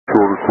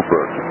short of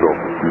Quebec,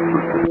 Delta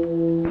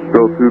 213.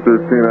 Delta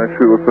 213,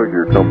 actually looks like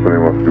your company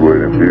must be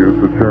waiting for you,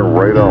 so turn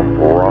right on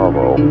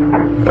Bravo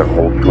and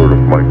hold short of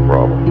Mike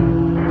Bravo.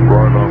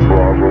 Right on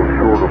Bravo,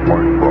 short of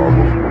Mike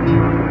Bravo.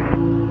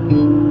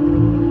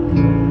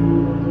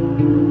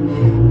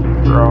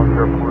 Ground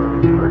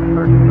JetBlue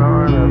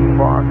 669 and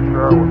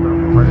Foxtrot with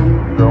information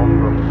from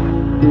Delta.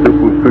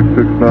 JetBlue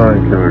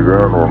 669, Kennedy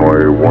ground,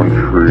 runway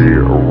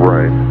 13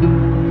 right.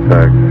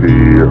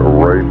 Taxi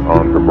right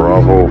onto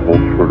Bravo,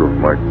 hold short of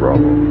Mike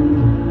Bravo.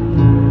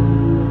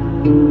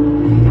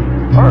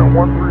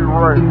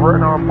 Alright, 13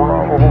 right on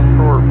Bravo, hold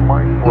short of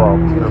Mike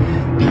Bravo.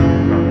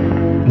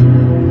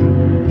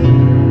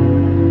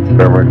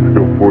 Air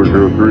Mexico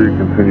 403,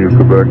 continue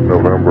Quebec,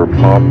 November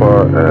Papa,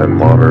 and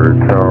monitor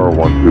tower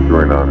 1239.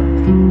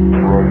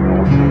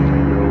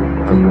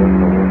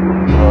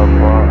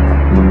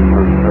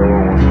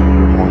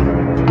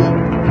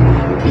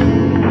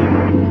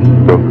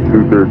 Delta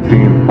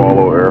 213,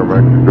 follow Air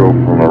Mexico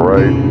from the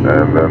right,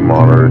 and then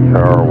monitor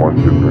tower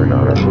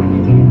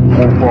 1239.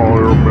 We'll follow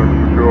Air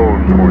Mexico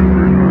and 239.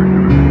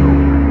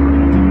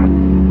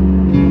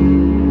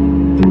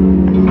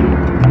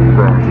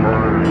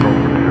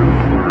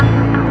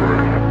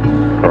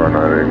 Car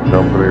 98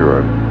 company,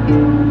 right.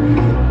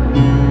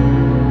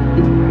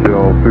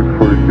 Channel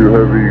 642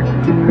 heavy,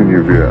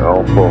 continue via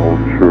Alpha,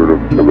 hold short of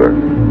Quebec.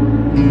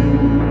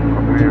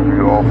 Continue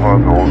via Alpha,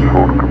 hold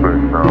short of Quebec,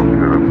 now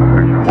get it to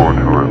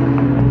 642 heavy.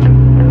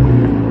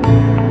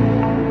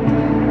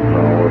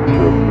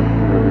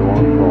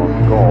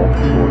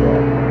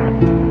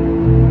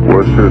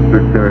 Westjet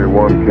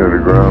 1681,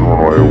 Kennedy ground,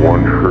 runway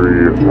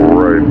 13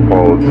 right,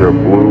 follow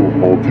JetBlue,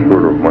 hold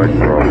short of Mike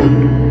Bravo.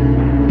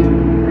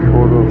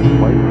 Short of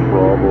Mike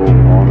Bravo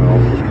on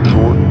Alpha,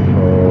 short of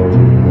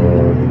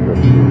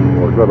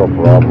JetBlue, or is that a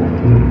Bravo?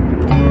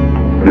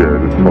 Yeah,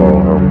 just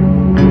follow him.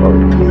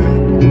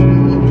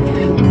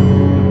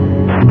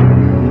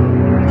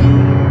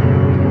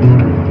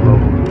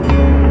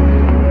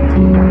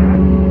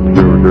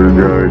 There's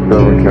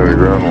 97, Kennedy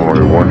ground, runway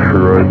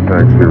 13 right,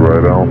 taxi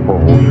right Alpha,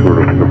 hold short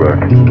of Quebec.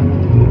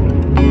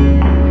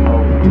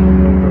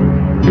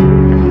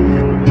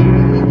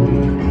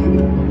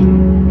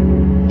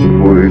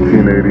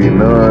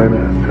 1889,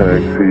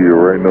 taxi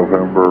right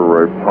November,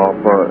 right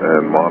Papa,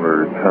 and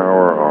monitor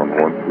tower on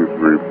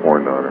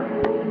 123.9.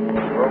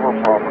 November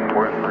Papa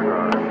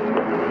 239.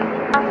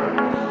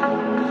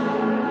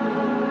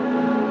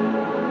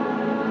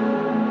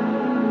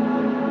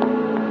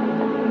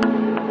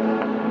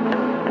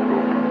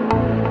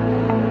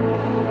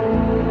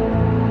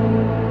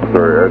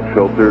 Sorry, at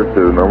shelter,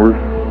 say the numbers.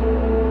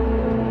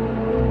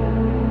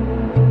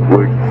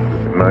 Blake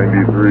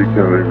 93,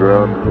 Kennedy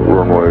ground,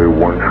 runway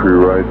 13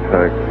 right,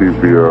 taxi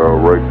via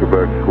right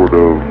Quebec, short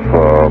of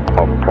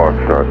Papa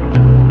Foxtrot.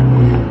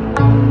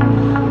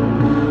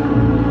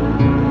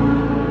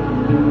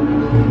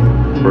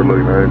 Bird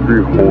Lake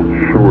 93, hold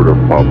short of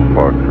Papa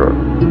Foxtrot.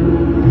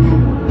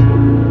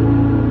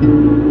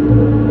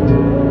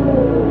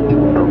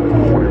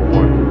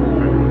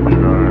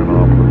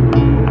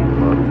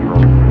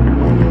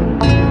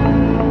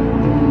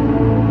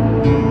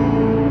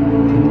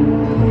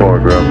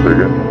 Ground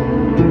ticket.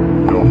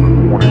 Delta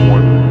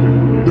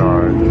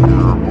 2169,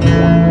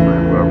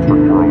 left for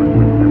Charlie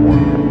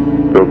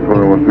 61. Delta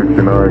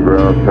 2169,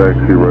 ground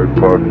taxi, right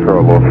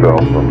Foxtrot, Los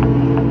Alpha.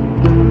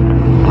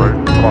 Right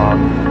Fox,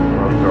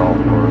 Los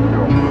Alpha,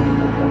 Delta.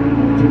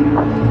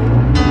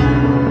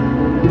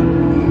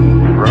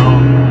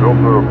 Ground,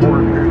 Delta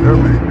 418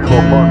 heavy, Kilo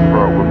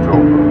Foxtrot with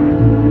Delta.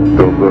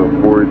 Delta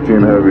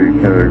 418 heavy,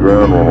 Kennedy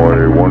ground,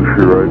 runway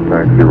 13 right,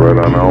 taxi right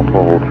on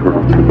Alpha, hold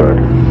short of Quebec.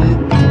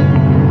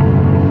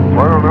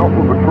 Right on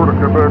Alpha, but short of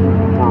Quebec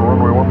for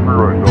runway 13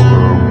 right, Delta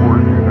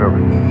 418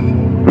 heavy.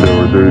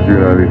 Denver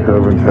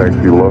 3297,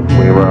 taxi left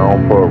Lima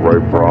Alpha, right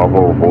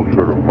Bravo, hold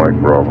short of Mike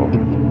Bravo.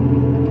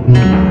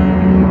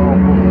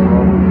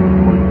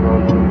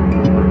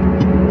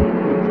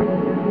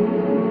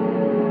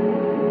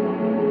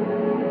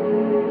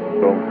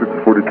 Delta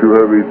 642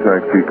 heavy,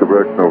 taxi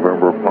Quebec,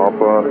 November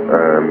Papa,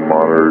 and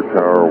monitor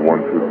tower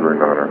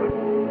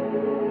 1239.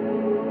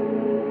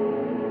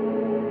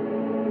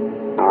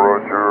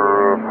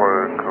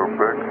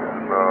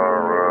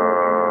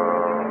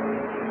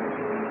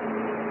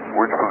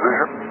 Which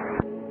position?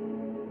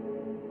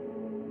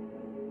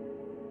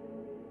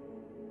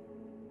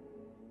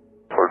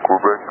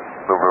 Quebec,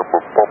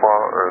 November Papa,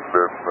 and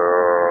then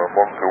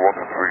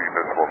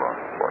 1213.9.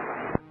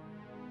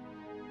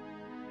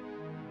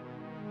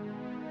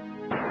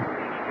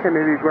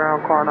 Kennedy ground,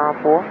 car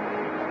 94.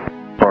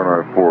 Car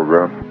 94,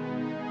 ground.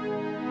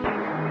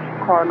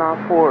 Car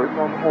 94 is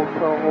on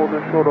hotel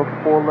holding short of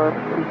 4 left,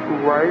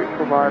 22 right,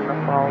 providing a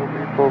follow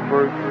me for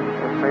Virgin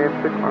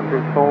Atlantic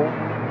under toll.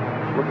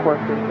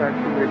 Requesting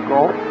taxi at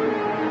Gulf.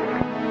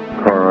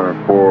 Car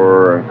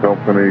 94 and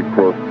company,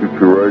 cross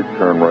 22 right,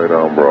 turn right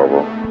on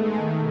Bravo.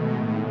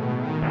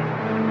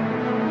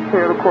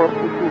 Clear to cross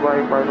 22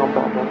 right, right on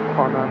Bravo.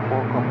 Car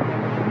 94 company.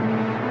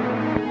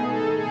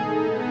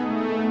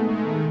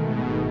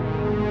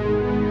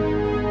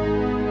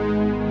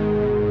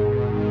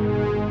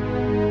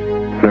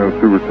 Sam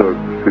Super Tug,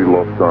 C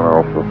left on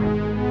Alpha.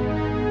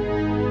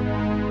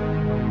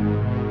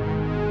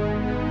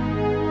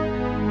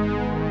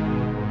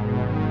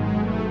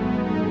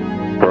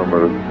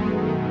 Affirmative.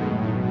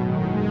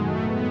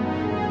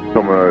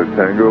 Coming out of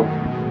Tango.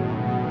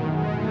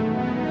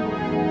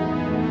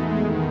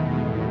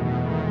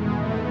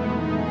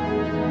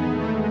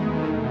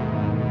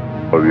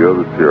 Oh, the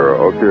other Sierra.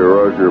 Okay,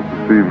 roger.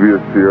 Proceed via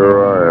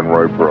Sierra and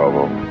right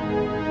Bravo.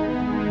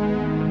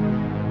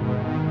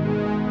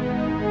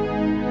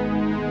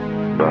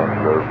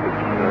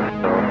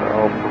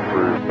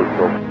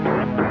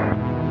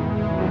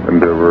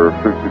 Endeavor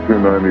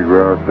 6290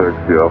 ground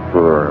taxi Alpha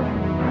there.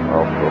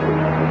 Alpha.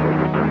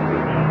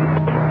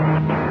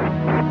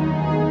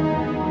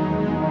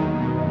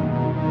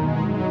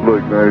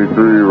 Lake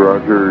 93,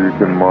 roger. You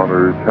can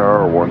monitor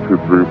tower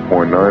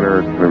 123.9er.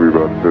 It's going to be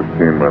about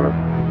 15 minutes.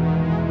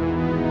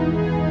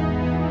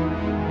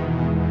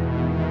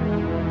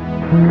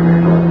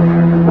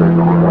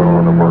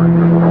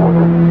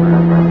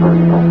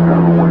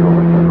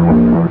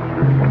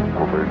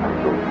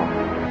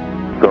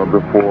 Delta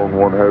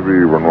 4-1 heavy,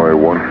 runway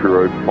 1 true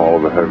right, follow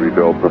the heavy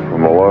Delta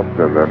from the left,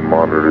 and then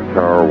monitor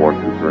tower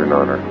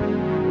 1239er.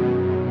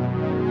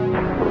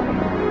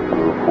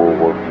 4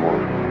 left,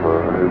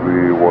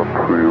 heavy 1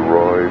 true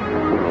right,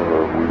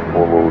 we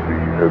follow the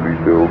heavy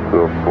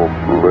Delta from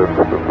the left,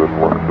 and then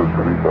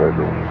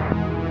 1239er.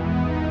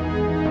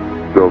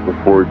 Delta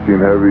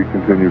 418 heavy,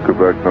 continue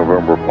Quebec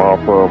November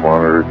Papa,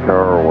 monitor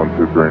tower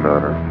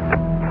 1239er.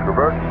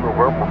 Quebec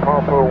November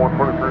Papa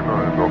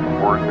 1239, Delta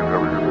 418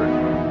 heavy, good day.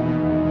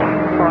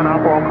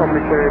 Alpha 1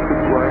 Company carrier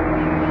 6-way.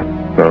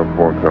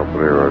 Alpha 1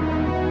 Company, right.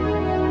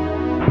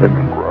 And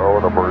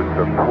ground,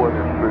 American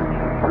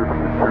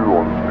 2652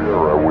 on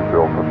Sierra with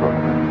Delta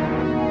Taxi.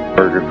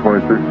 American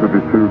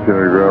 2652,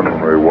 Kennedy ground,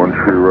 runway 1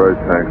 tree right,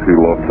 taxi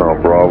left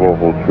on Bravo,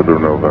 hold short of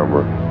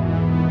November.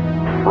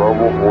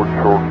 Bravo, hold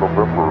short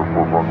November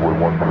for runway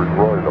 1 tree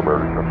right,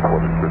 American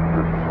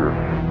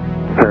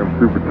 2652. Sam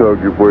Super Tug,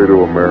 give way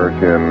to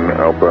American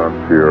outbound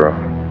Sierra.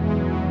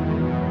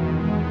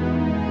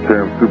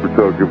 Sam Super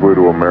Tug, give way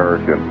to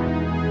American.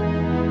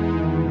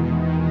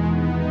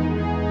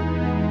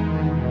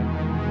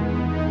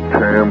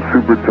 Sam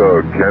Super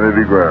Tug,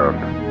 Kennedy ground.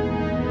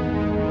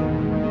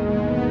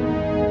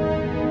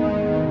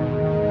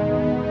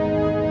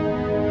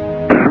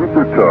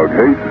 Super Tug,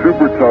 hey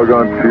Super Tug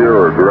on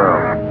Sierra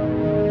ground.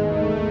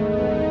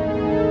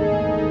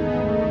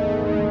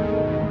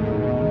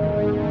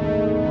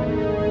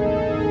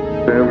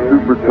 Sam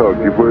Super Tug,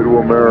 give way to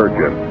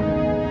American.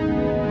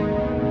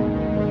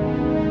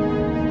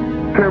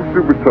 Sam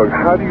Super Tug,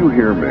 how do you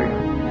hear me?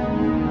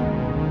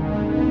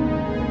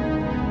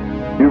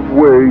 Give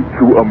way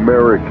to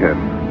American.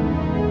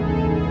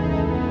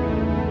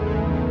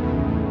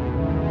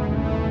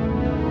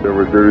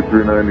 Endeavor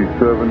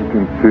 3397,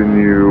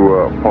 continue,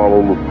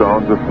 follow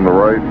Lufthansa from the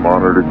right,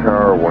 monitor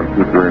tower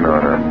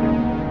 1239er.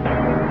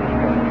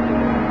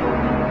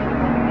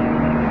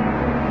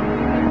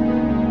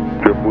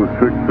 JetBlue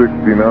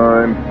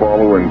 669,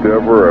 follow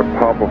Endeavor at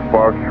Papa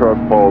Foxtrot,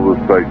 follow the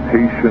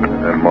citation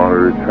and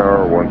monitor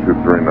tower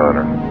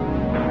 1239er.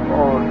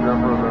 Oh,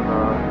 Endeavor, then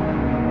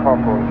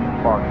Papa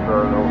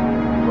Foxtrot,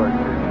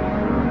 citation,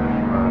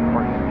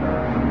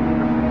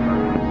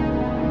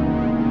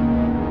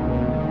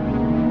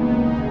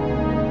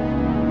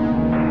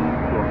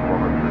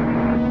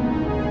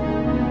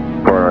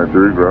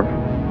 493, ground.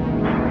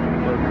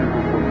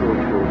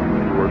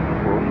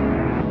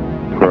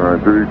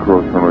 493,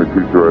 cross runway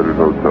 22 right at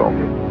hotel.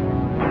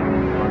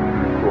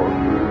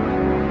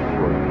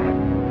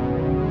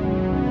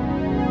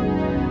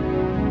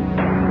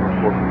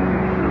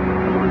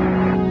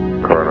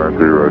 Car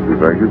 93, roger,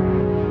 thank you.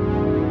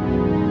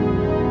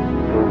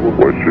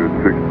 Westjet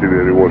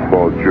 1681,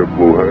 follow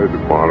JetBlue head,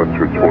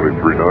 monitor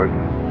 239.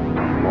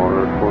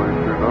 Monitor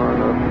 239,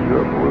 that's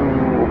JetBlue,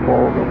 we'll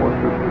follow them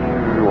Westjet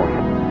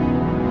 1681.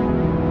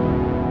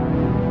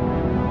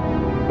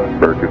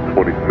 American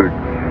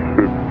 2652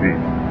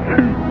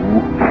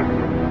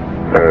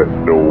 at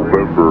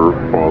November,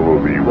 follow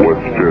the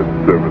WestJet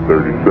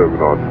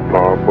 737 on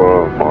Papa,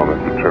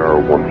 monitor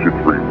tower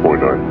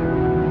 123.9.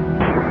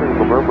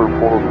 November,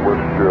 follow the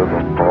WestJet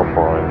on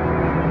Papa,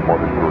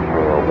 monitor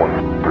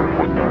 123.9.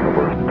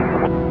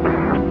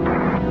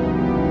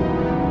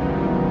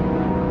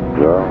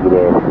 Yeah, good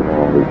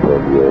afternoon, they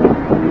tell you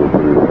you're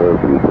pretty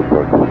happy for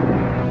breakfast.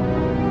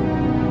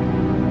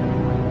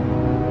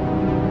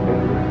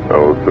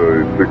 LSA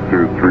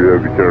 623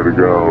 heavy Canada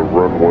ground,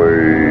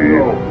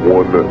 runway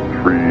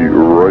 13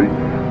 right,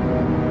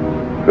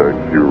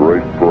 taxi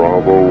right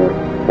Bravo,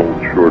 hold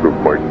short of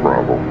Mike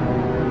Bravo.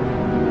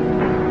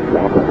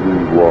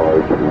 13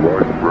 right,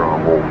 right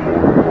Bravo,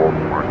 hold short of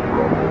Mike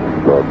Bravo.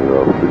 Copy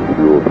out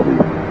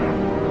 603.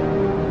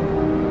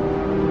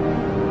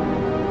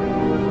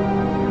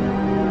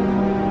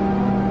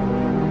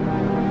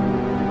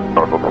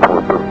 On the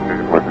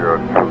 417 with you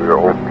to the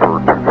hold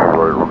short,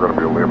 right, we're going to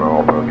be leaving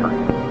all battery.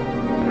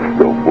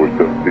 Still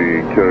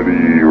 417,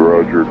 Kennedy,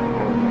 roger.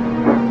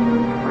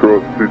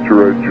 Cross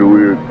Teacher right,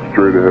 Juliet,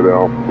 straight ahead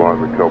Alpha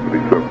behind the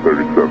company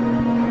 737.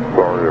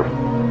 Sorry.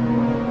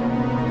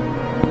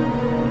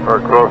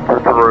 Alright, cross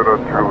Teacher right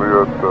on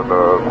Juliet and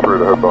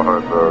straight ahead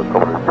behind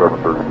company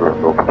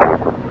 737, Delta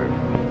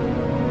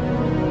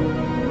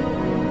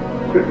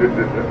 417.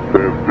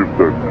 Sam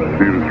Supta,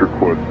 seat is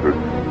requested.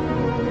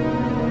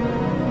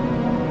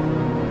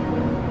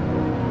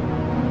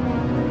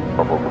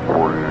 I'm up at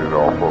 48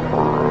 Alpha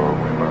for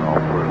Lima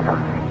Alpha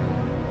entry.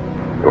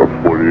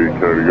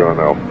 48 Kennedy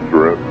gun, Alpha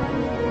threat.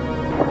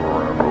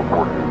 Rambo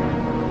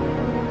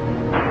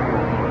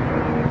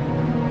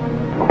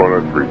 48.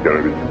 Corner 3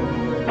 Kennedy.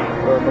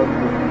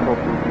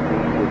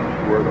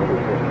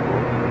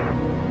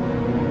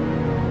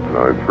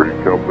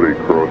 9-3 company,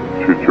 cross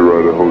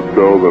Chicharita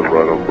Hotel, then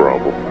right on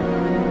Bravo.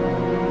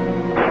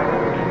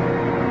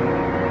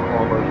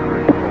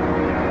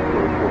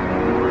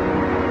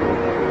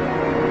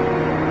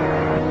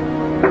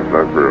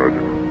 That's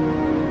Roger.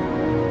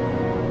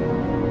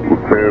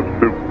 Sam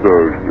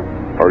Suptug,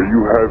 are you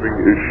having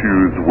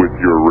issues with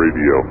your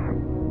radio?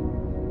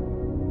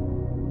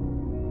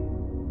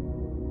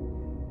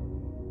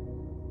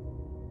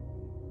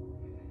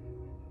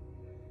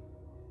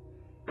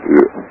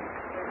 Yeah.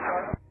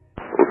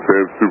 Well,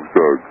 Sam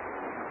Suptug,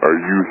 are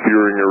you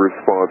hearing a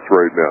response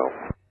right now?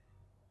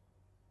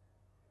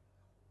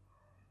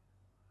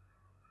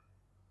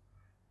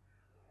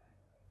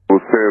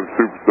 Well, Sam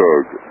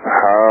Suptug,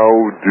 how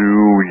do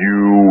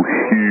you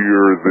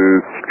hear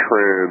this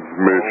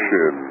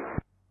transmission?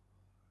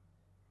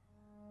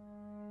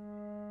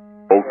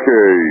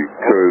 Okay,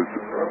 because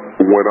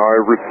when I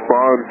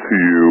respond to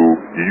you,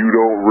 you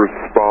don't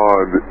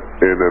respond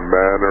in a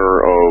manner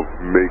of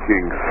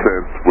making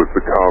sense with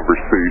the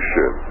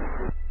conversation.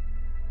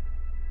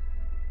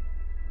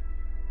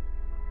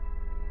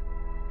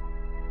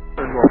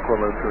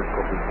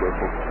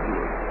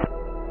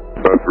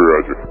 That's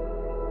Roger.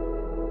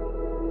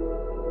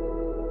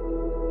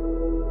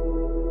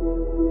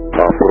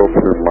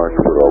 Operation Max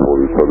Bravo,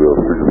 Italia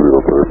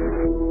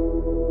 603.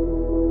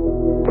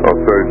 I'll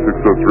say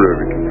 603,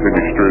 and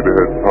continue straight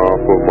ahead,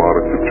 Papa,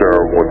 monitor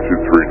tower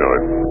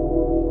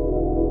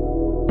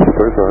 1239.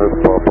 Straight ahead,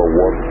 Papa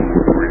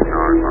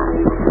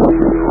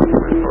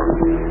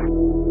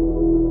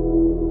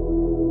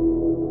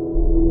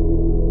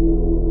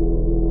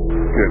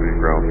 1239. Kennedy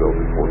ground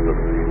Delta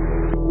 417.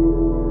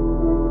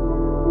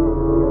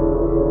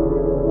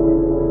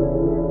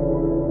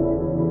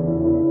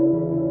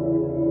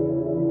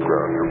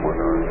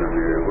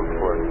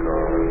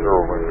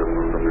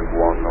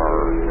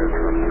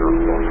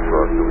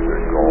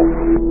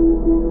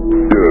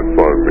 Yeah, that's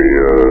fine. Me,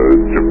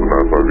 Jim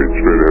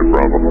 958 straight ahead,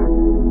 Bravo.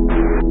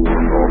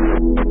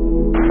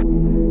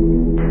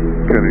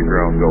 Kennedy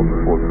ground Delta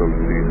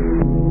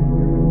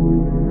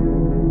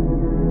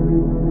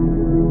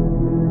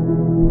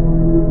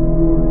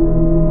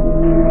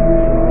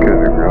 417.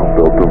 Kennedy ground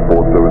Delta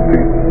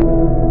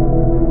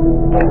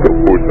 417. Delta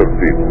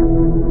 417.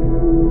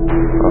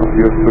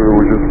 Yes, sir,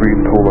 we're just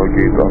being told our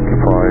gate's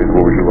occupied.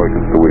 What would you like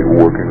us to wait?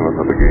 We're working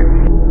on another gate.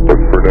 But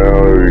for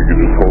now, you can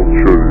just hold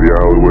short of the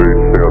alleyway,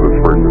 stay on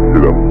this frequency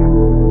though.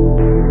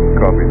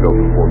 Copy,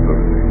 Delta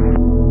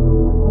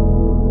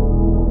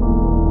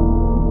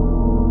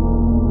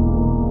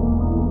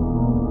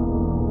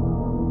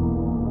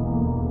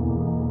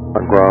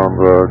 417. Ground,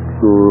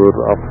 good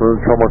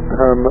afternoon, Charlotte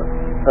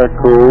 10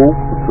 Echo,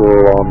 so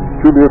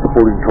Juliet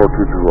holding chart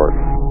 2 to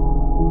right.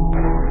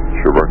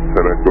 Sherman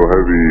 10 Echo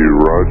Heavy,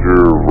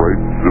 Roger,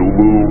 right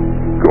Zulu,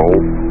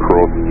 Golf,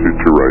 cross 2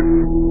 to right.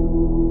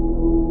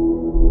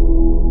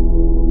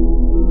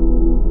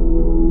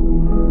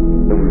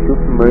 And we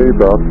just made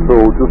that, so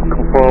just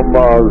confirm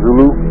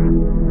Zulu.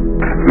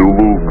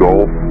 Zulu,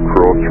 Golf,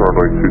 cross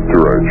runway 2 to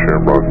right,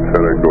 Shamrock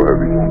 10 Echo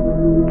Heavy.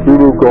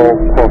 Zulu, Golf,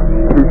 cross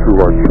 2 to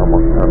right,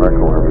 Shamrock 10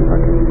 Echo Heavy,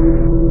 thank you.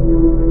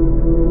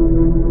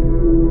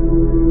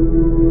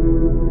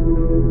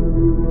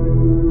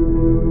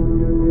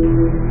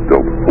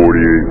 Delta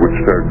 48, which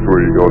taxiway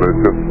are you going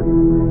into?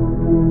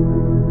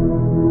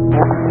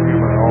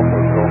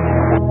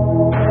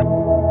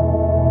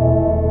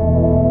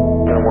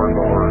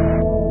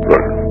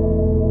 Right.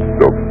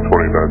 Delta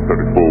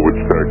 2974,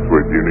 which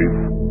taxiway do you need?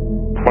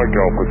 Mike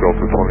Alpha,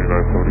 Delta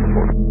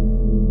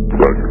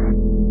 2974. Roger.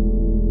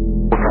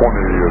 20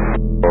 is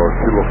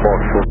Kilo Fox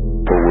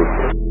with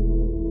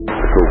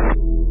so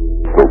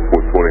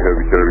 420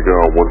 heavy Kennedy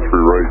gun,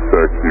 13 right,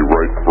 taxi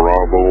right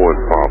Bravo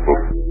and Papa.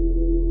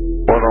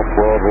 One up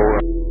Bravo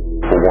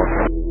for 1,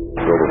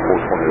 Delta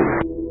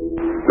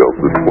 420.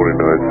 Delta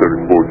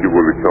 2974, keep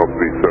with the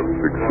company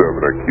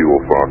 767 at Kilo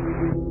Fox.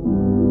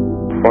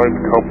 Find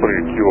the company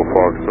at Kilo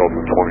Fox, Delta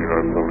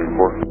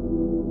 2974.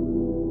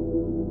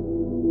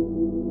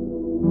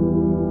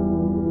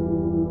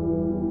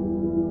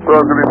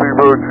 Good evening,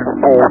 Virgin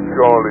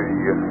 4 Charlie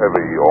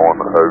Heavy on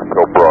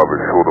Hotel Bravo,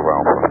 short of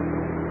Alpha.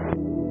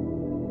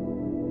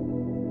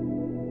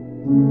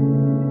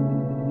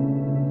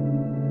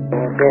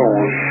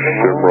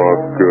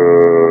 Shamrock,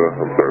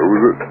 I'm sorry, who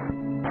was it?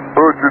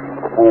 Virgin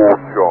 4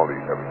 Charlie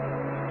Heavy.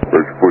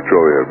 Virgin 4 Charlie.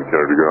 Charlie Heavy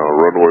Kennedy ground,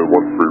 runway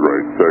 13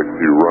 right,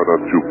 taxi run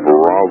up to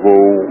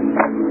Bravo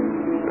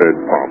and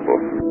Papa.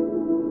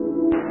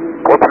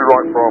 13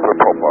 right, Bravo,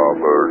 Papa,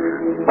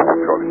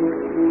 Charlie.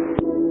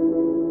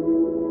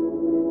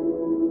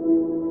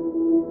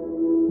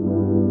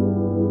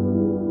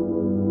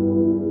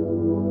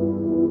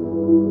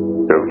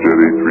 Jet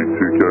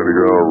 832 Kennedy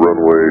ground,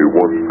 runway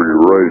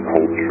 13 right,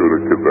 hold short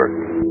of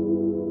Quebec.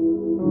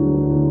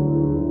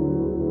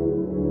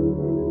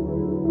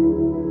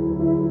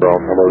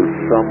 Hello,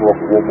 Shamrock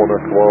 11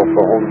 Echo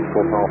Alpha,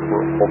 Houston Alpha,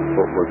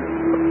 hotspot ready.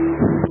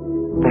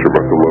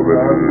 Shamrock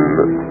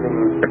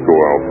 11 Echo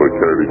Alpha,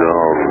 Kennedy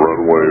ground,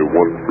 runway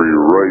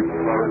 13 right,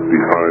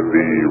 behind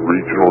the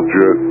regional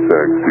jet,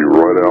 taxi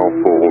right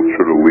Alpha, hold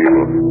short of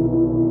Lima.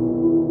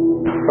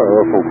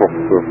 Alpha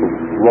officer,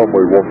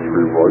 runway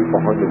 13 right,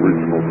 behind the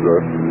regional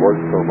jet, right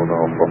Sherman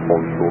Alpha,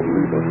 hold short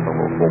Lima,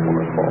 Shamrock 11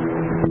 Echo Alpha.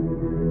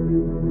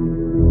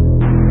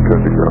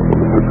 Kennedy ground,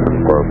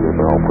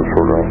 665 Alpha,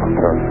 short Alpha,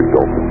 taxi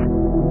Delta.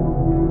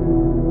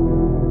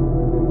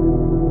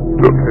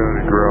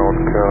 Kennedy ground,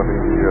 County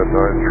 907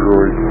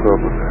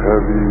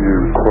 Heavy,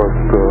 request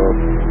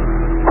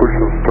push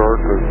and start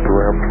at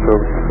ramp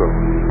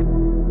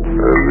 77.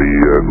 The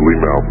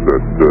Lima Alpha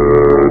at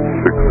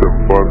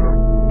 675.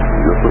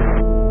 Yes sir.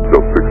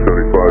 Del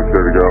 675,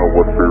 Kennedy ground,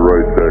 13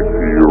 right,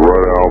 taxi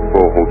right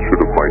Alpha, hold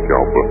short of Mike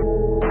Alpha.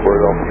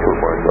 Right Alpha, short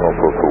Mike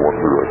Alpha, so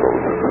 13 right,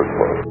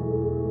 675.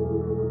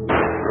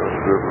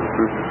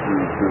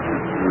 52,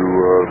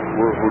 we're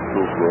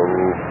Hotel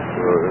Bravo,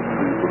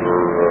 entry with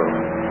our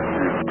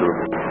gate, if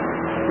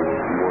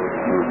you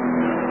wanted to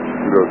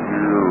get out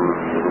here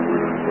or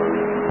wait inside.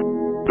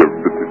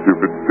 52,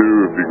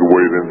 if you can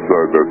wait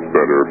inside, that's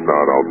better. If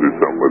not, I'll do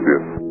something with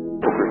you.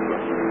 Okay.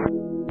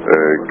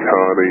 And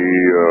Connie,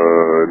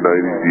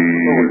 90D,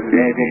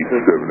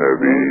 87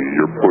 Heavy,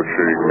 you're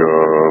pushing,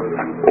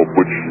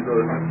 which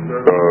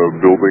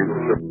building?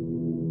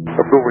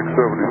 Building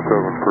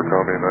 77 for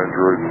County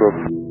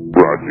 907.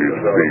 Roger, you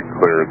just need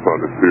clearance on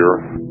the Sierra.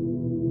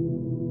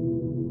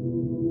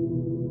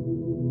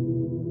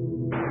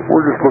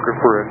 We're just looking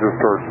for engine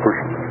start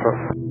pushing the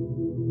stuff.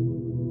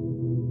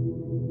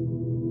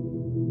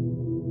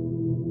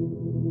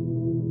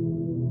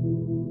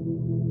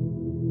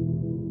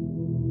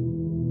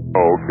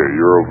 Oh, okay,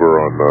 you're over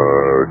on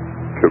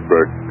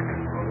Quebec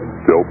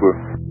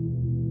Delta.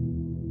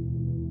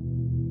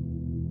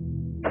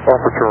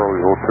 Alpha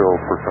Charlie Hotel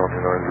for County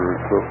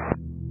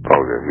 907.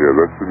 Okay, yeah,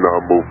 that's the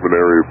non-movement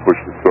area. Push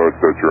and start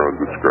at your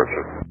own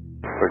discretion.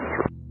 Thanks,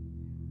 sir.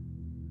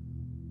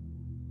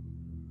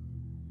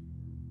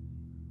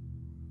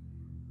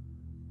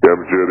 Jet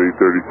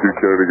 832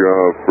 Kennedy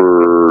ground for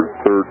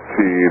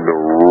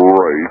 13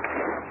 right.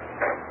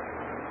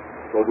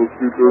 Double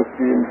 213,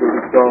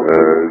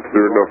 is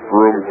there enough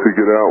room to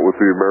get out with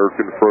the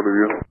American in front of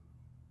you?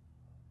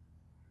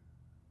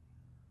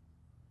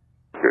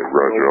 Okay,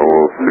 Roger.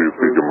 I'll see if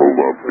we can move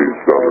up these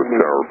tower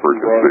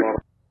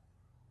frequency.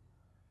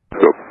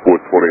 Up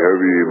 420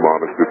 Heavy,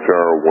 monitor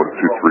tower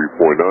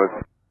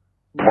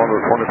 123.9.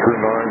 Monitor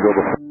 239, go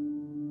to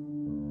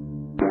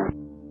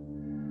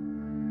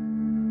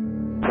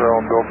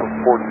ground Delta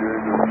 48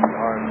 is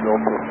behind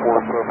Delta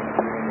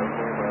 417 and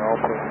Lima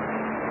Alpha.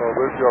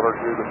 They've got our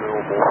gate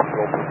available,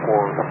 Delta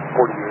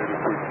 448 if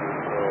we can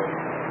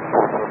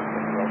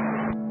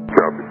 417.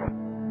 Copy.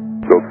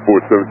 Delta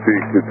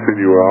 417,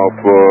 continue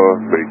Alpha,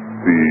 make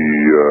the,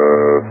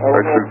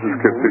 actually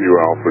just continue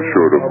Alpha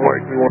short of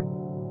Mike.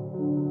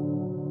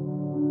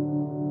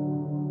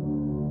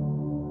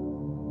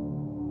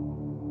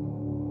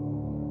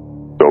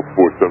 Delta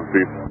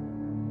 417.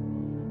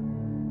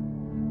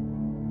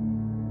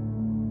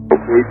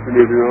 48,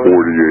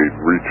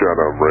 reach out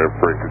on ramp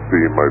frequency,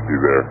 he might be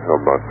there.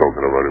 I'm not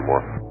talking about anymore.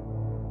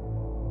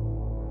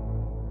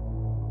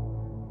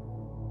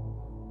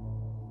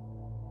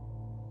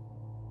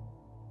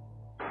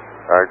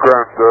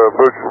 Ground,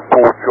 version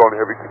 4 Charlie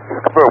Heavy, can you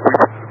confirm we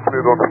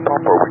cleared on the top,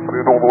 are we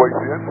cleared all the way to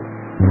the end?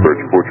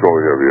 Version 4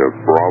 Charlie Heavy, yes.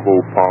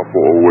 Bravo, Papa,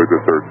 all the way to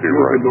 13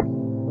 right.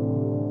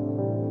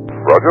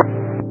 Roger.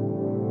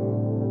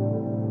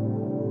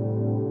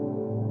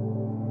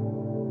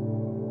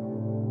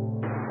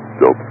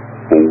 Delta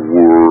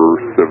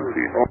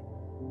 417.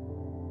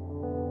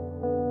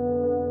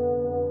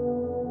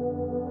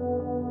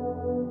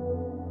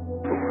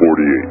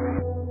 48.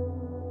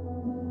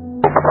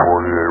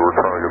 48, we're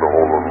trying to get a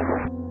hold of them.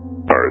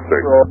 Alright,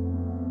 thanks.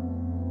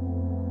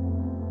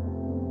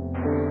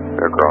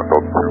 Aircraft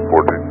Delta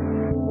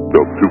 214.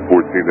 Delta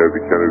 214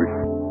 Heavy Kennedy.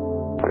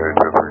 Okay,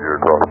 10 for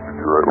gear across,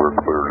 right, we're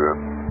cleared in.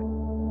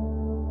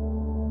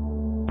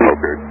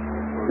 Okay,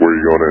 where are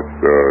you going at,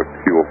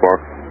 Kilo Fox?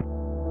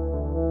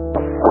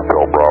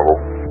 Hotel Bravo.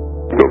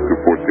 Delta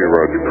 214,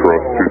 Roger,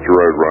 cross, shoot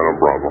your right on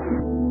Bravo.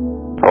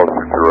 I'll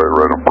shoot your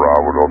right on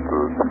Bravo, Delta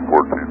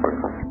 214,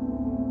 thanks.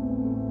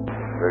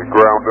 Hey,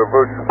 ground,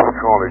 version 4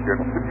 Charlie again.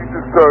 Can you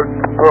just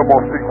confirm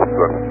our sequence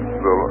then?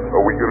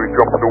 Are we going to be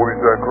jumping all these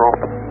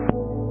aircraft?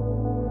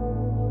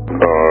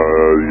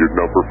 Your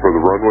number for the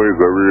runway, is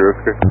that what you're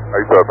asking?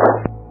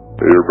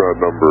 87. You're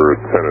about number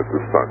 10 at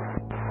this time.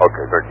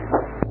 Okay, thank you.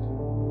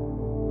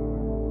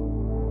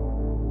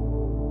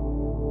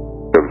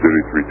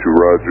 732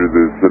 Roger,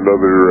 there's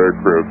another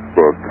aircraft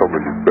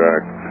coming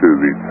back to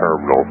the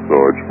terminal, so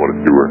I just want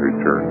to see where he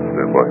turns.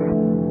 Stand by.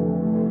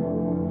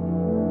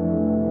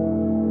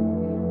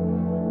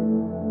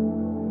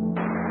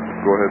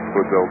 Go ahead,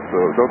 split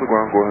Delta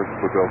ground, go ahead,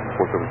 split Delta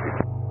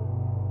 417.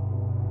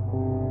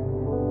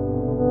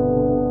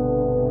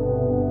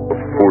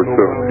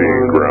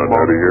 417, ground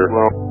out of here.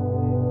 Go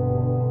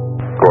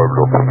ahead,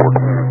 Delta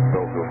 417.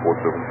 Delta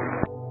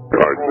 417.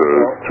 Alright,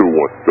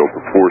 2-1,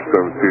 Delta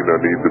 417, I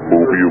need to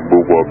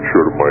move up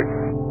short of Mike.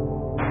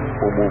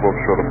 We'll move up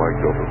short of Mike,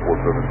 Delta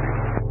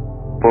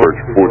 417. Search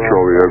 4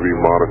 Charlie Heavy,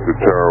 monitor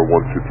tower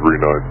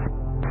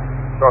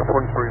 1239. Not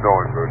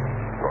 239, good.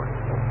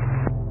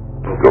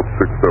 Delta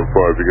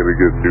 675, you're going to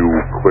get new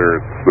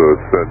clearance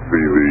sent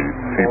via the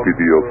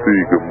CPDLC.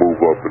 You can move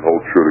up and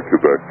hold short of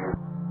Quebec.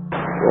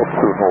 Delta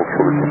 2 and hold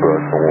short of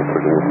Quebec, and we'll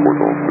take a look for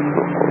Delta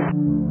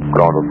 675.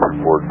 Ground up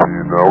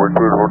 314, we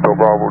cleared Hotel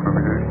Bravo to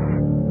the gate.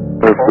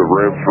 If the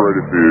ramp's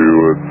ready for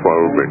you, it's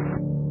fine with me.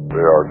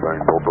 They are,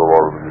 thanks. Hotel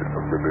Bravo to the gate. Have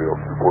a good day, up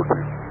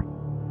 314.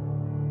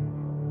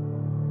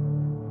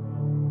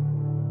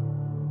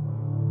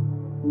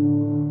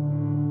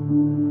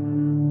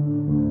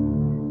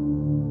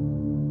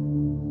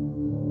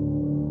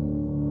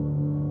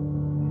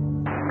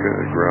 Okay,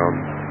 ground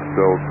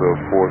Delta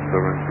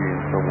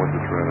 417, someone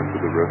just ran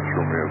into the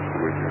restroom, may have to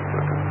wait here a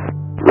second.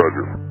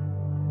 Roger.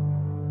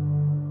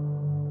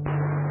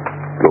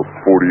 Delta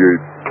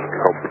 48,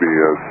 company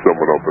has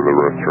someone up in the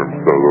restroom,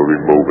 so they'll be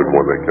moving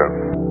when they can.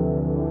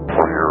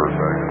 Here,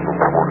 thanks.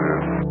 Delta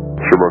 48.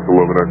 Shamrock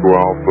 11 Echo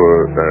Alpha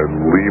and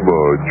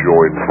Lima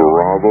join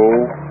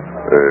Bravo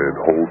and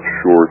hold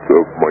short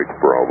of Mike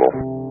Bravo.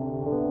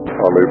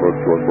 Lima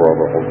join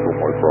Bravo, hold short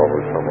Mike Bravo,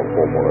 Shamrock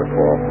 11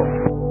 Echo Alpha.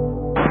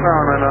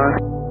 Ground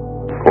 99.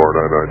 Car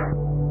 99.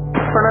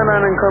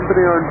 99 and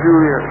company on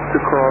Juliet to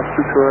cross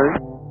Detroit.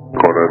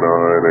 Car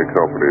 99 and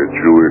company at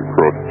Juliet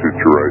cross to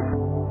Detroit.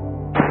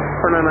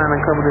 99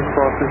 and company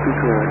cross to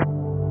Detroit.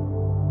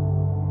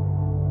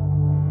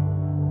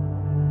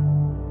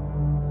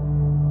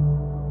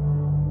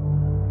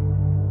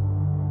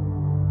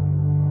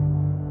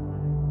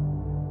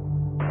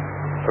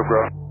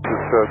 Ground,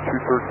 it's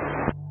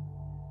 213.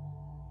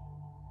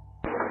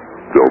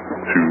 Delta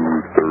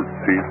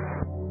 213.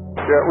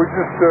 Yeah, we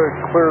just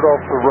cleared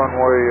off the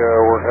runway.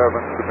 We're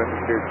having some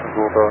indications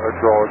with our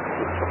hydraulic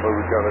system that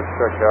we got to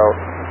check out.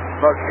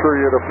 Not sure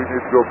yet if we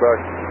need to go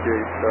back to the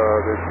gate.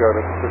 They've got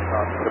us sitting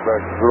on the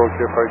back. Is it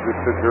okay if I just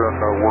sit here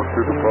and work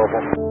through the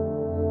problem?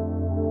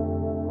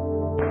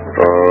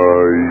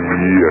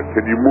 Yeah.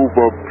 Can you move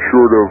up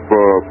short of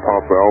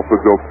Papa Alpha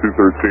Delta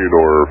 213,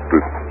 or if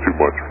it's too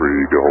much for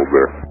you, you can hold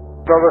there?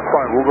 No, that's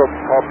fine. We'll go up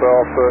to Papa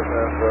Alpha,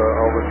 and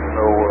I'll let you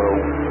know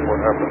what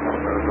happens from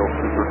there.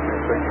 Delta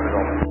 213. Thank you,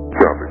 Delta.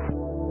 Copy.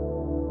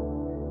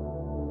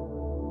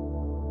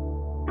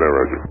 No,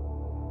 Roger.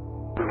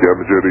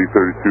 Gammajet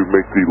E32,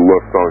 make the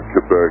left on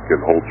Quebec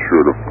and hold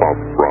short of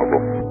Papa Bravo.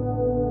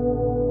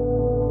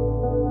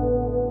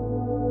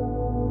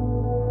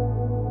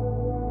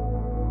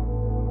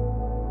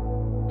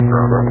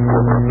 Ground up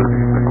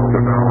 436,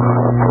 and now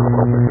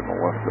we're making the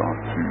left on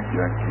to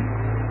Yankee.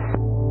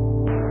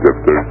 Def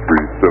 3379,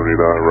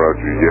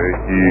 Roger.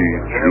 Yankee,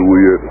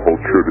 Juliet, hold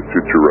short of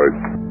Tutu right.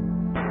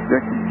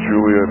 Yankee,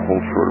 Juliet,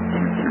 hold short of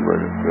 22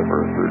 right in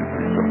Denver,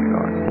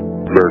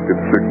 3379. American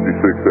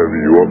 66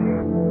 Heavy, you up?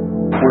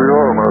 We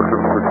are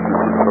American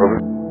 66 Heavy.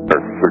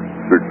 American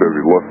 66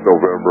 Heavy, left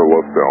November,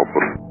 left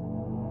Alpha.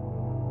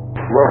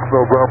 Left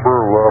November,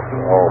 left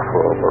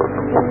Alpha,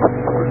 American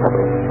 66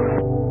 Heavy.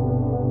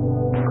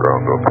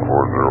 Ground up 404,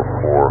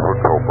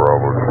 Hotel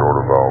Bravo,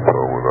 short of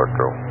Alpha with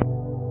Echo.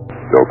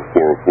 Delta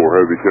 404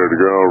 Heavy, carry to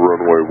ground,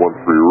 runway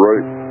 13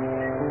 right.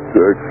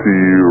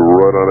 Taxi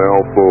right on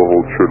Alpha,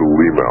 hold short of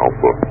Lima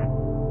Alpha.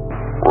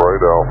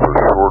 Right Alpha,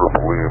 short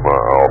of Lima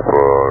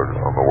Alpha,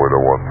 on the way to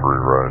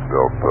 13 right,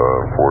 Delta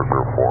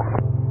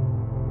 404.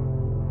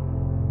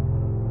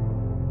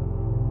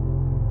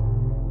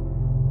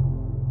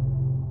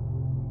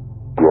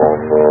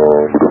 Bravo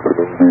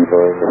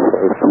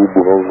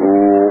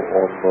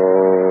on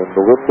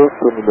November,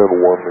 Terminal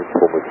 1,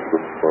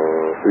 information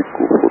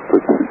Echo for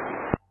taxi.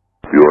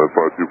 ULM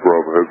 52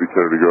 Bravo Heavy,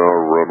 carry to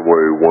ground,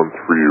 runway 13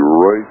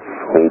 right,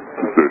 hold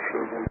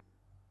position.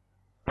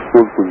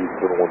 Hold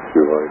position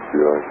 13 right,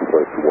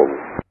 inside to level.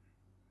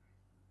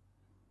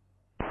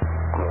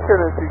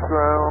 Kennedy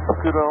ground,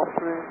 good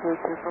afternoon,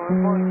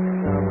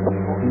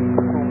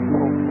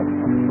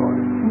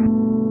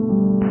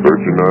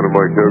 Virgin 9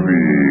 Mike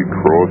Heavy,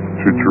 cross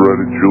Tutu right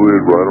at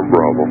Juliet, right on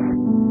Bravo.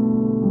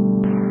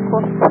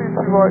 Cross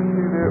Tutu right,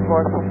 Juliet,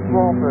 right on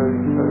Bravo,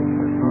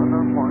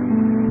 9 Mike.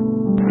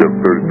 Def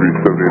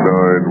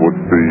 3379, what's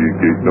the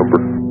gate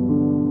number?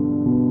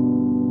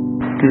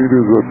 Gate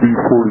is at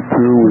B42,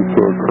 it's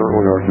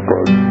currently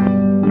occupied.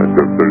 At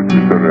Def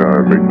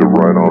 3379, make the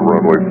right on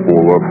runway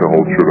 4 left and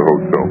hold short of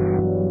hotel.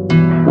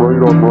 Right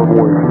on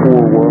runway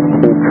 4 left,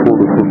 hold short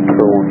of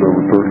hotel,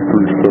 Denver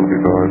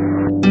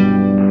 3379.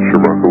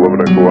 Shamrock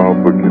 11 Echo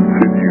Alpha,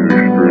 continue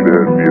straight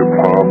ahead via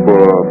Papa,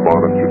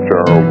 monitor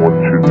tower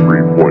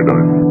 123.9.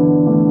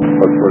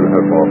 That's straight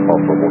ahead, Papa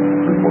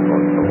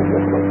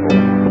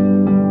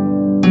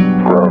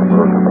 123.9, ground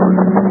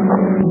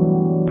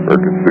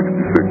American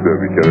 66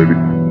 Heavy Kennedy.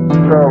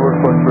 Yeah,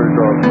 looks like they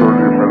got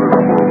 30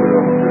 minutes early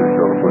on the day,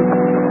 got a place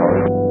to get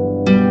high.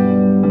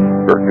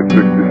 American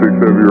 66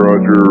 Heavy,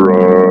 roger,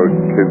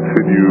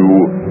 continue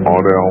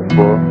on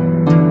Alpha,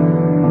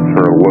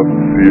 turn left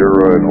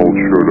Sierra and hold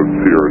short of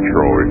Sierra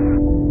Charlie.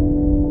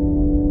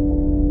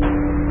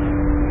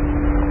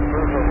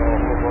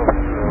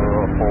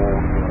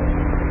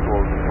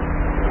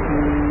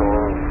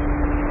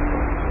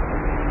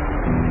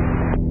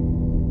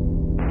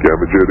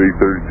 Gamma Jet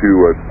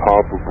 832 at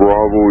Papa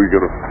Bravo, you're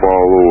going to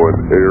follow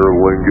an Air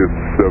Lingus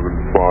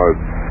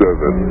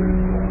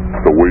 757.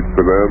 So wait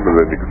for them and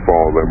then you can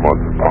follow them on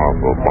to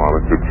Papa.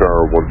 Monitor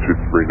tower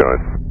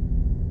 1239.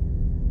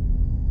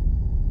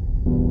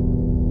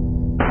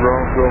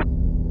 Ground up.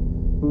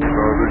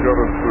 They got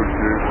us to a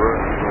gate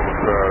right on the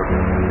pad.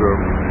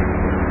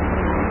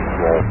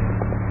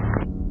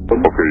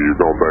 Okay, you're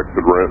going back to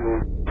the ramp?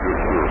 Yes,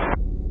 sir.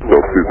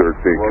 Delta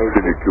 13,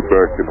 continue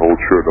Quebec and hold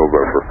short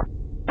November.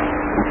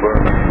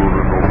 Quebec, short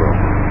of November.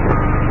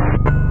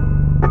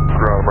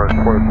 Ground right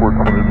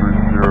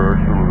 2423 Sierra,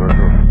 actually with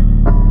Echo.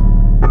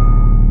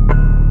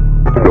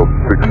 Delta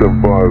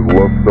 675,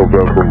 left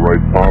November,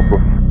 right Papa.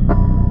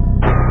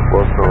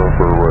 Left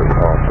November, right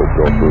Papa,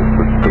 Delta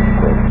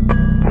 675.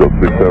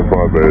 Delta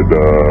 675 at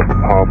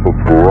Papa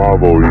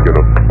Bravo, you're going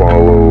to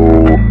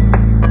follow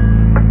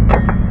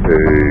a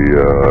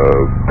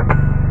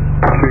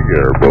King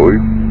Air, I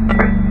believe.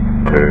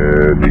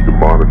 And you can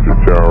monitor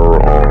tower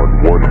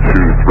on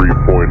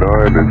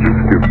 123.9 and just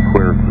give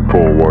clearance to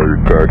call while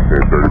you're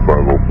taxiing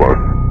 3505.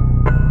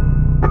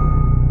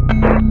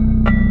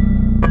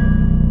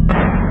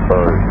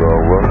 Alright,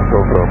 left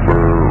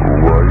November,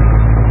 right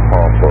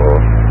Papa,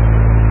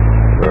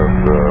 and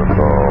then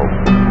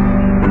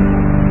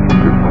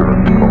give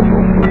clearance to call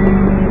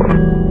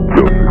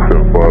Delta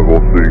 675,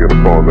 also you're going to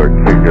follow that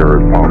King Air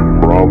at Papa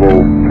Bravo,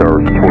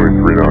 tower's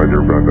 239,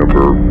 you're about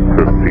number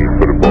 15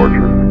 for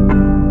departure.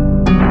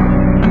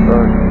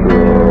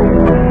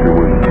 We'll see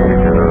what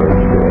King Air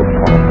at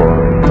Papa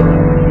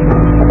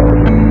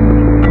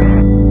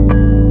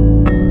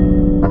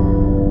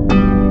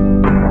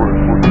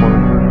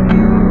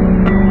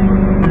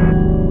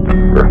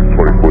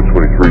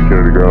and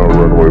Kennedy Ground,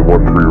 runway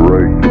 13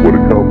 right, with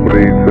a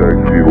company,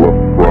 taxi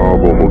left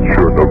Bravo, hold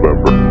short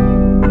November.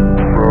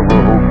 Bravo,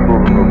 hold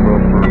short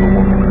November,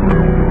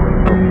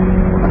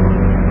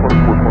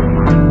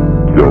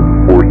 Delta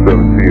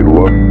 417,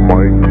 left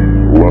Mike,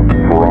 left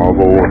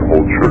Bravo, and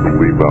hold short to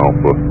Lima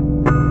Alpha.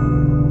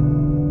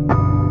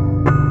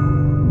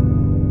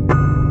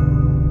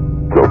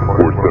 Delta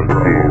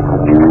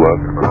 417,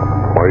 left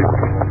Mike,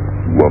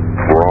 left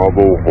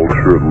Bravo, hold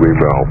short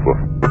Lima Alpha.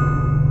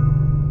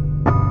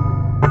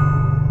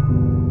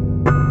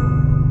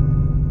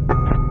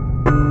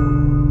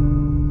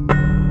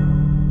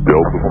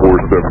 Delta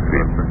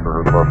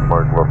 417. Left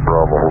Mike, left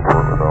Bravo, hold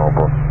short in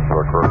Alpha. Is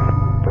that correct?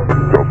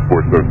 Delta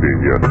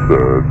 417, yes.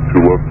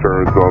 Two left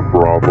turns on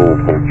Bravo,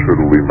 hold short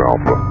to Lima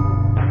Alpha.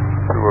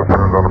 Two left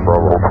turns on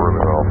Bravo, hold short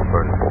in Alpha.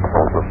 Thanks, Delta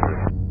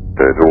 417.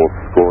 And who else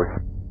is calling?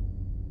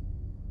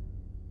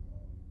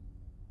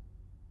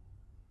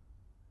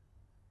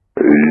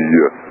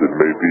 Yes, it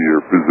may be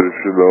your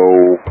position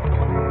though.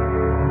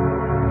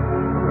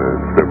 And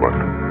stand by.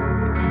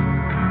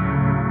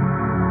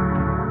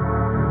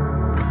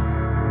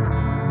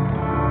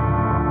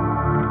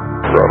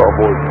 Ground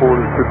Envoy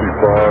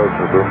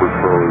 4055, November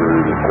Charlie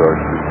Reed,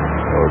 taxi,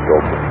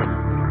 Delta.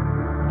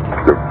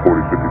 Step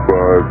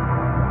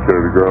 4055,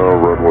 Kennedy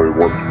Ground, runway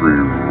 13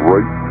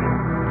 right.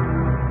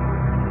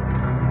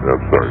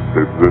 I'm sorry,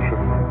 stay position.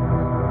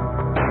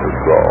 It's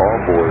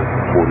Envoy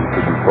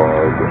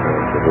 4055 and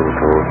November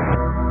Charlie.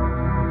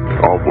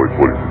 Envoy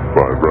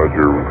 4055,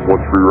 roger.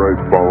 13 right,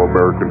 follow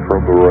American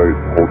from the right,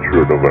 hold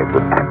short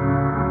November.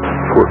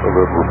 Short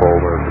November,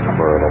 follow American from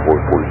the right, Envoy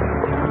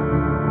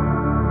 4055.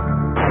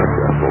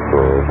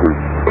 Delta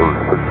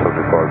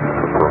 675, just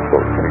confirm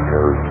about King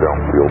Air is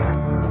downfield.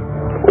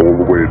 All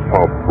the way to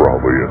Papa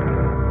Bravo, yes.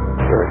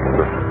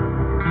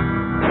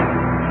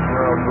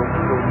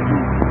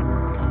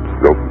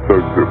 Delta 2.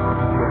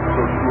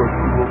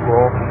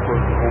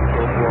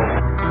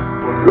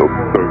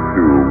 Delta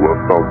 2,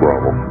 left Papa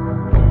Bravo.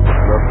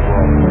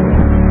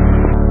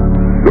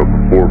 Delta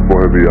 4,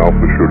 fly the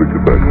Alpha, short of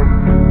Quebec.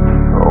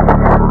 Alpha,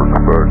 short of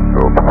Quebec,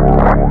 Delta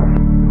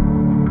 401.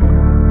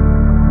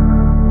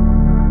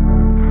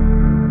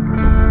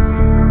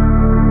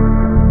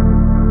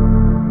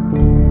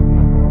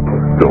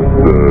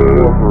 Delta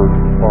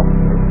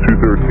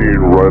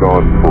 213, right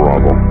on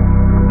Bravo.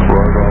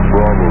 Right on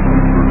Bravo,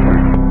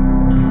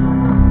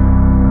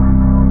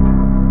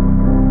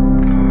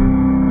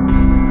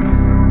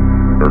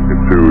 213. American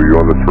 2, you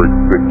on the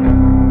frequency?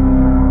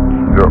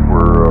 Yep,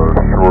 we're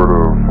short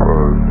of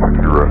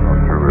Juliet on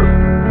Juliet.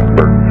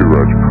 American 2,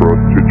 roger.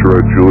 Cross 2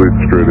 right, Juliet,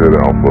 straight ahead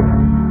Alpha.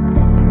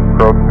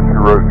 Cross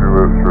 2 right, Juliet.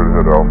 straight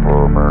ahead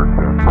Alpha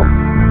American.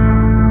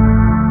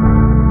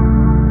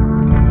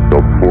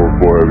 Delta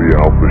 404 Heavy,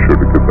 Alpha show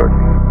to Quebec.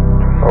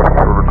 Alpha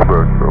show to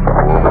Quebec, Delta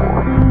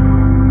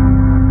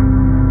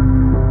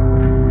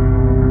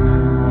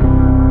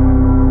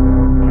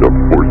 404.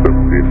 Delta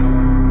 417.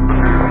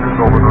 She's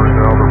over right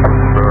now, they're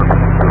pushing back.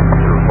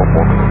 Here's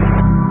someone.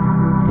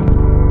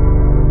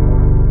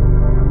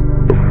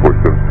 Delta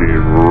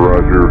 417,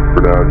 roger.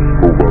 For now, just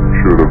move up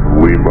short of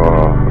Lima.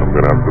 I'm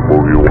going to have to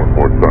move you one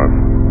more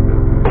time.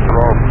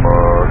 Drop,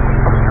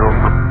 continue up.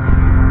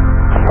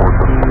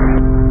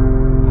 417.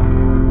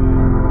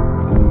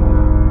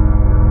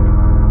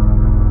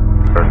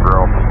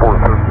 Background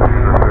 417,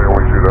 they're saying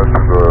we should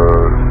enter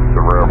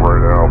the ramp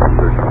right now. We'll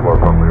take the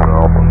left on Lima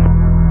Alpha.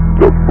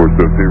 Delta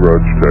 417,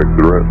 roger. Taxi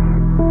the ramp.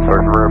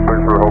 Taxi ramp,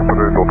 thanks for the help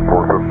today, Delta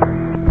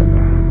 417.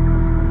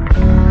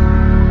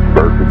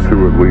 American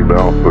 2 at Lima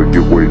Alpha,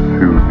 give way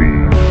to the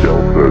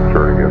Delta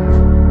turning in.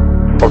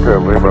 Okay,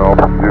 Lima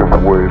Alpha, give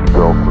way to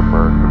Delta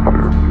American 2.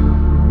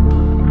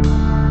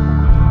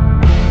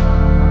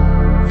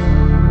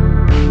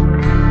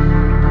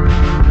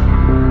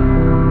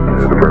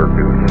 And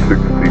American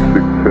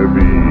 66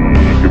 Heavy,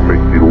 you can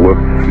make the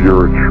left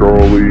Sierra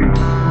Charlie,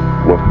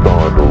 left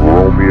on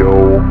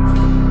Romeo,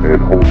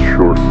 and hold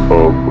short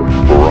of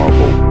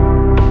Bravo.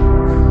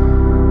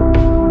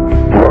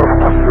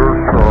 Left Sierra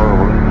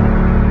Charlie,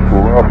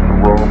 left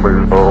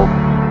Romeo,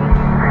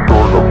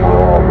 short of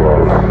Bravo.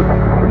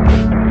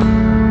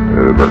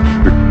 And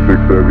American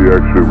 66 Heavy,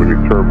 actually when you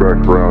turn back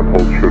around,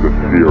 hold short of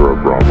Sierra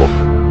Bravo.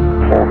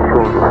 Hold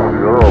short of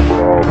Sierra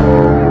Bravo,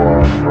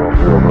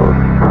 Romeo.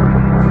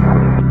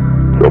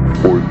 Delta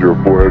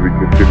 404 Heavy,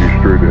 continue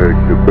straight ahead,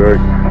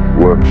 Quebec,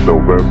 left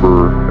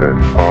November,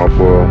 and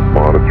Papa,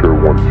 monitor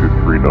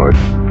 1239.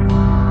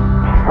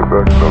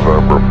 Quebec,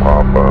 November,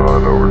 Papa,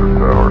 and over to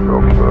Tower,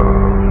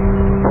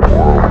 Delta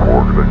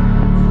 404, Quebec.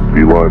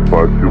 Beeline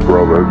 52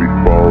 Bravo Heavy,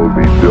 follow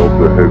the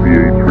Delta Heavy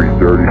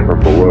A330 from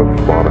the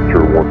left,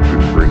 monitor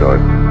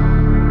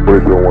 1239.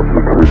 Radio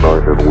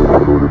 1239, and we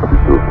said we just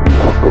keep this.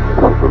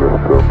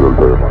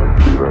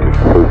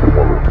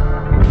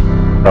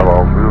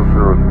 Hello,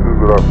 002,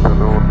 good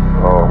afternoon.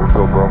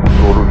 Hotel Bravo,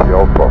 order the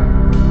Alpha.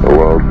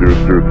 Allow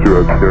 002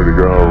 at Kennedy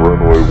ground,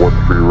 runway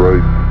 13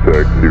 right,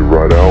 taxi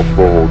right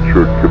Alpha, hold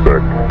short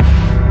Quebec.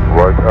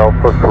 Right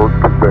Alpha, short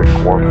Quebec,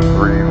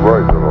 13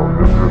 right, hello,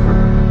 002.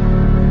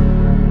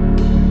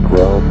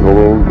 Ground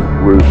hello,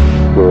 with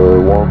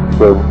 17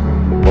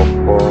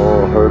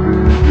 Heavy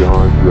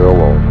behind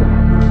yellow.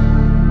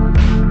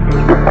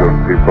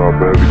 17 Pop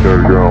Heavy,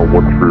 Kennedy ground,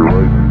 13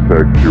 right,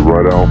 taxi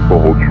right Alpha,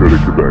 hold short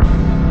of Quebec.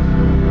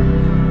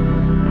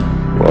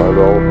 Right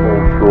Alpha,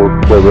 short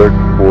Quebec,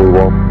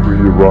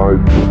 413 right,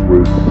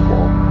 with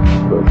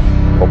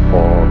 17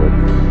 upon it.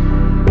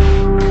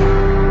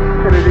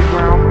 Kennedy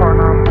ground, car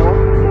 94.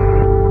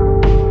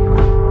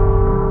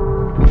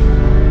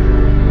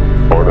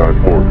 Car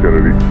 94,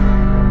 Kennedy.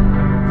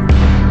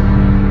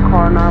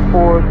 Car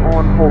 94 is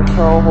on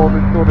hotel,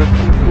 holding short of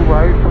 22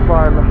 right,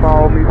 providing to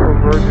follow me for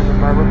Virgin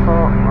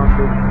America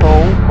under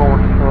tow,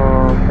 going to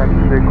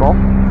Taxi Bay Golf.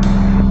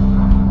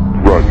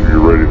 Roger, you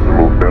ready to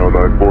move now,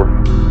 94?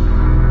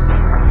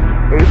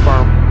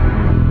 A-firm.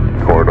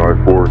 Car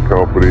 94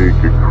 company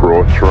can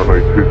cross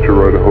runway 22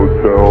 right at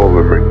hotel,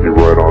 then make you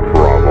right on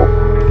Bravo.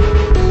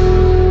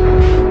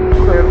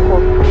 Clear to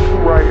course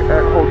 22 right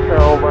at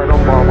hotel, right on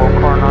Bravo,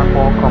 car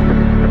 94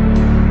 company.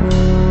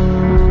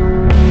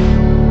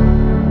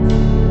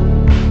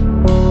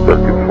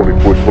 American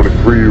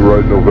 2423,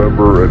 right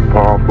November at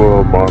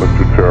Papa,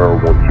 monitor tower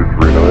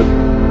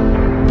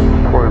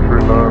 1239.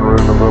 239,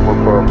 right November,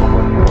 Papa.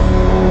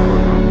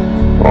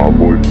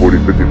 Envoy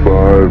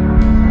 4055,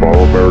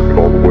 follow American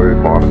all the way,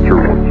 monitor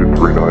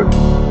 1239.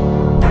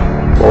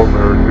 All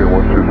American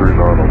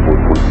 1239 on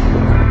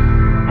 445.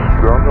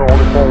 I'm the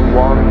only phone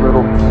one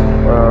little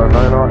 9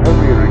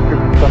 heavy and it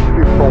gets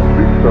taxi from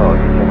Vista.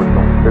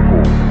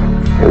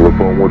 Hold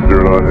up on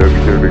 109 Heavy,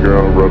 Kennedy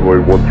ground,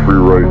 runway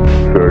 13 right,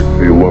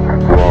 taxi left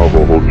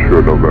Bravo, hold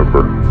short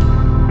November.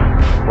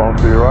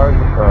 Bounty right,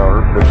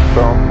 it's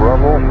down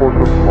Bravo, hold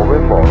the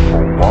November,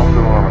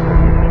 Bounty right.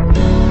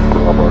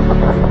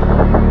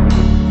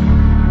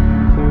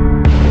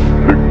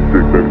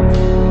 66 Heavy.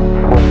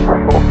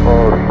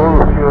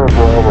 Service here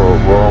Bravo,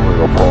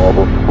 Romeo,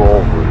 Bravo,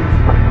 solved.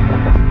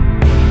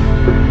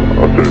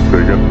 I'll try to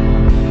take it.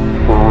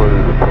 We're ready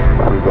to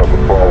we got the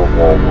problem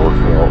all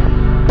worked out.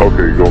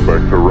 Okay, going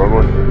back to the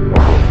runway.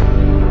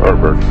 Alright,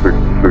 American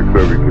 66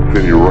 Heavy,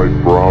 continue right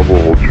Bravo,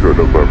 hold short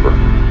November.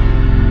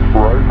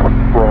 Right,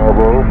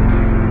 Bravo,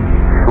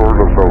 short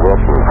of November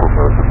for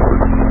American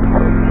 66.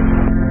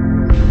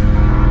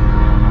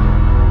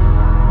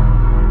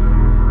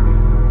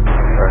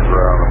 Hang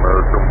around,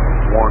 American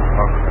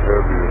 100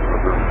 heavy is the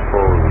different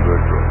forward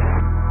victim.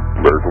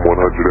 American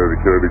 100 Heavy,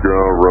 Kennedy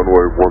ground,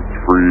 runway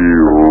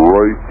 13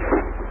 right.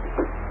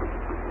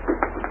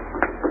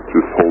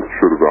 Just hold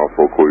short of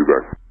Alpha, I'll call you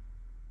back.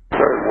 Okay,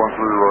 13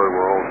 right,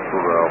 we're all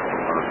short out.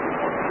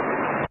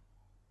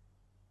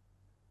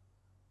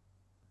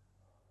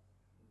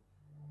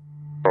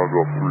 I'll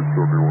go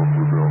 371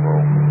 for down.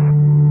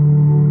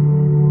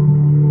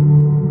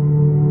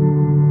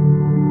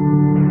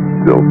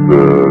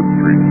 Delta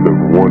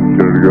 371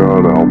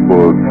 Pentagon,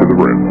 Alpha to the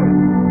ramp.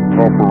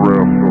 Alpha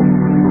ramp,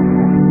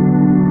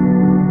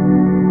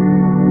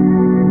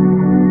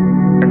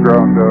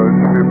 ground,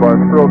 should be by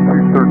Trail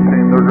C13,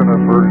 they're going to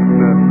merge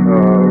in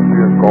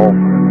via golf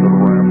into the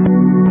ramp.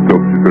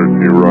 Delta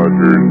 13,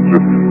 roger,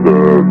 just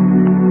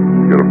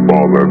gonna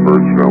follow that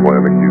merge now,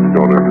 landing, he's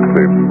going in the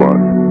same spot.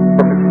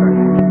 Okay,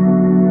 thanks.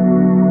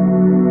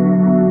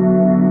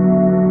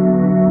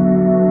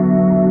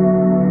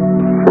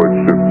 Flight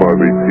shift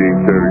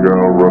 518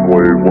 Pentagon,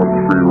 runway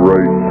 13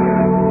 right,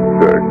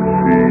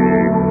 taxi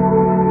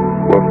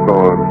left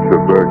on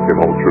Quebec and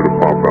hold short to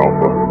Pop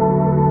Alpha.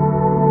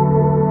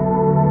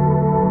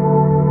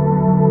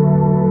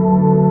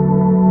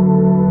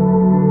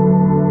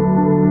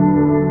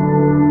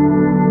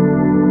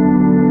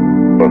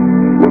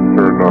 Let's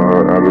turn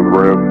out of the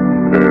ramp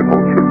and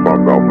hold short to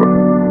Pop Alpha.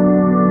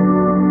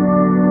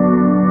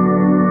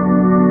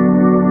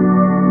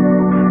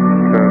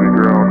 County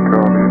ground,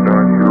 County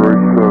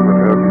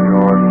 9087, heavy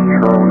on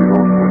Charlie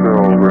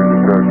Hotel, ready to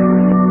taxi.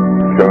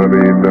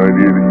 County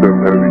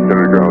 9087 heavy,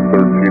 County ground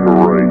 13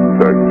 right,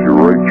 taxi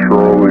right,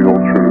 Charlie,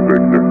 hold short to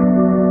Victor.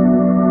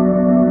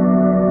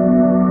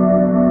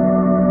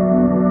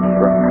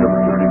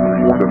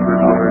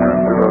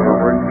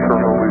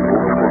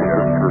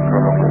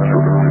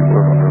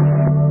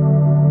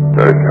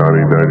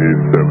 County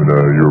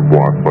 9087, you're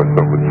blocked by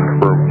someone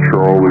from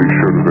Charlie,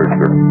 short of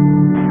Victor.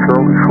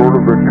 Charlie short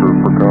of Victor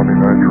for County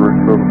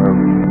 9087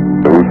 heavy.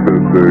 Who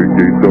said the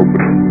gate's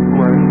open?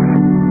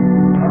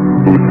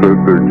 Who said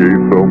the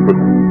gate's open?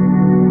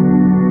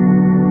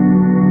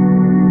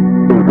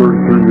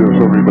 33, yes,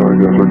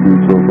 79, yes, our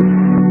gate's open.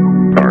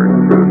 Alright,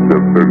 so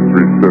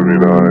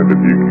 73379,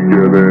 if you can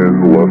get in,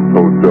 left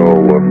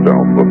hotel, left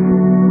alpha.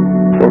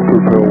 Left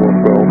hotel,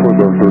 left alpha,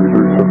 dark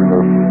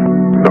 3379.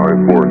 9-4,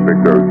 I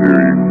think that was you.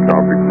 You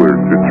copy clear,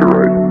 get your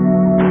right.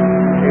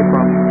 Hey,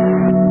 from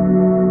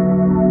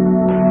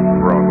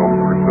Round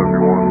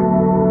 371.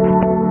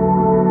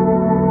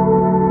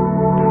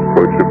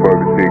 Flight ship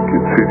 518,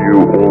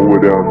 continue all the way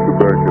down to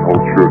Quebec and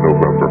hold short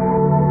November.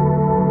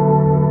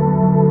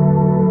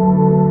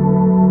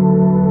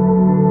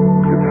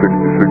 Get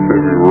 66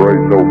 heavy right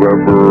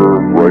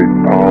November, right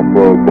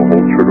Papa, but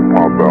hold short to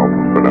Pop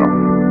Alpha for now.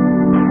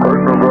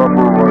 Right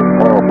November, right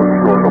Papa,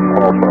 short of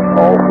Papa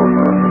Alpha.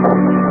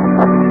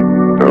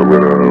 I'm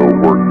gonna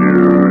work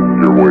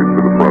your way to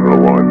the front of the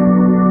line.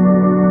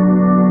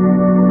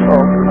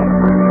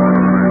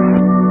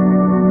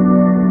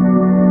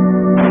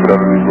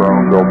 Kennedy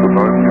ground, Delta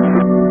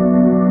 96.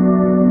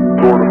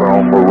 Short of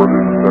Alpha, ready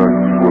to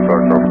taxi with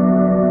that number.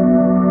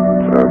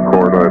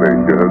 Car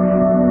 98, go ahead.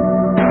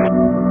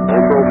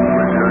 Delta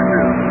 3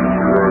 again,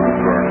 you're right to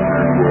taxi,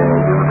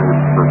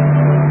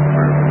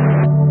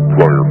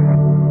 Flyer.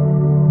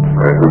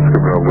 Hey, who's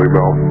coming out of Lee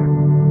Mountain?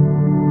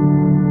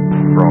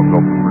 ground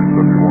Delta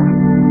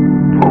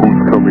 371.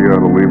 Who's coming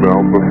out of Lee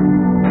Mountain?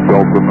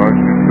 Delta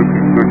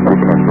 1956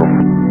 with that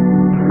number.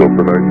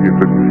 Delta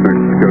 1956,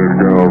 Kennedy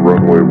ground,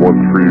 runway 13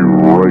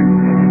 right,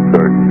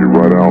 taxi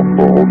right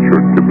Alpha, hold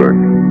short Quebec.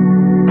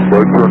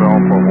 Right turn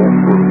Alpha, hold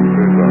short of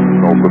Quebec,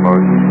 Delta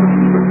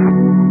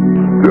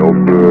 1956.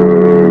 Delta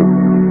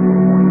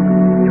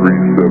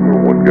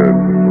 371, go ahead.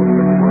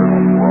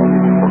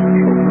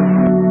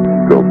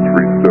 Delta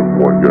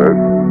 371, go ahead.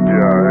 Yeah,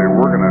 hey,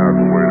 we're gonna have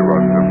to wait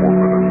about 10 more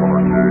minutes on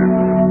our gate.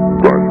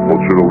 Right,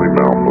 hold short to Lee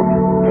Mountain.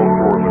 Hold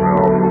short of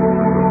Alpha.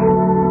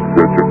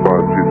 Delta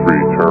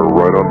 523, turn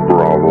right on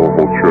Bravo,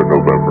 hold short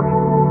November.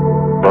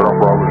 Right on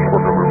Bravo,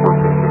 short November,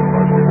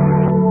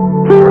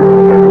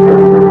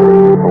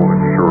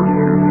 holding short,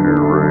 shoot here,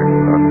 Ray,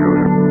 not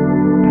good.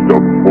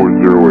 Delta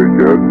 408,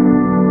 go ahead.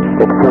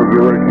 Delta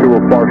 408, Kilo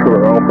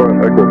Foxtrot Alpha,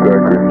 Echo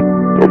Taxi.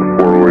 Delta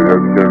 408,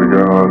 head Kennedy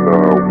ground,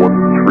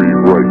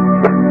 13 right,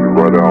 taxi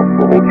right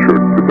Alpha, hold short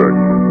Quebec.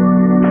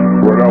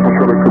 Right Alpha,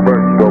 short of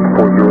Quebec, Delta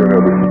 408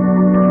 heavy.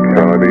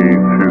 County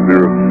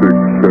 206,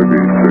 heavy,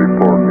 safe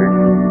parking.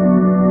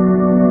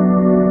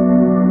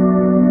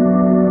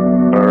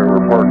 Alright,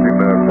 we're parking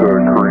at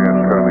Korean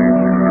County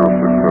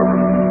 2067.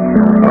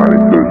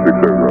 9206,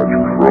 heavy,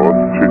 roger, cross,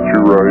 shoot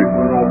your right,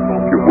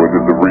 get wind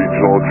of the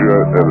regional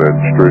jet, and then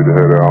straight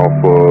ahead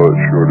Alpha,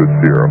 short of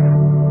Sierra.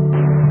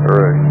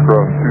 Alright,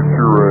 cross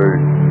 22 Ray,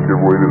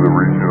 give way to the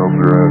regional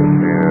jet,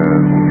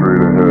 and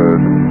straight ahead,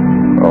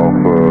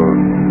 Alpha,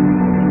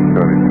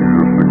 County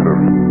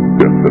 2067.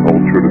 Yes, and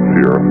hold short of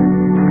Sierra.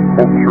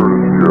 Hold short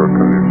of Sierra,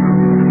 County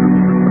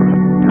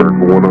 2067. Turn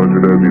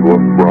 100 heavy,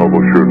 left Bravo,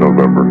 short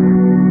November.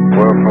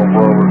 Left on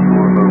Bravo,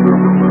 short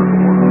November, left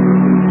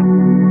 100.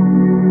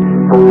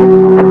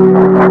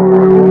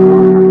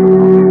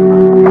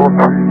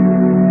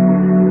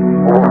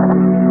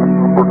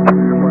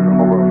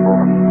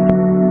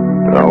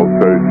 I'll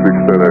say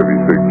 610 heavy,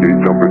 take gate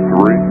number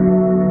 3.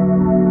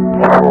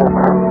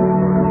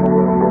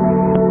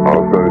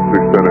 I'll say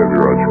 610 heavy,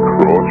 roger,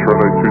 cross,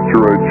 runway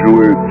 22 right,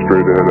 Juliet,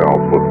 straight ahead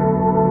Alpha.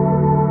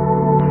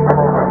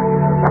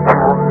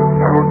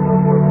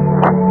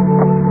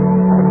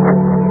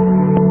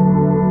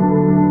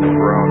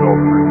 Ground, all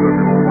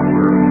 371,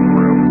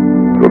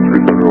 we're clear.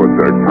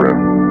 contact trend.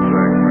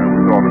 Thanks, man. We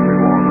thought it'd be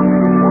longer,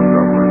 but it worked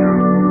out pretty good.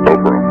 No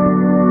problem.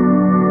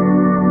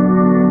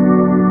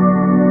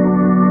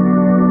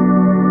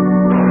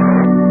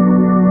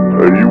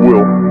 You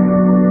will.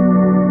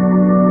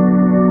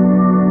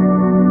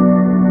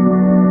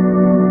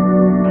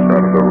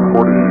 Got another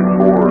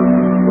 44.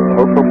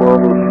 Hotel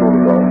Bravo, short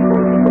of Alpha.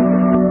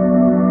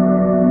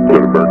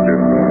 Set American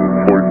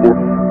 44.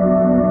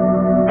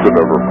 The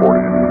number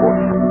 4084.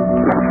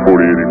 This is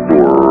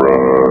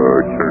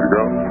 4084, carry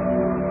ground.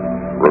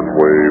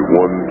 Runway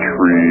 13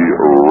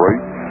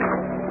 right.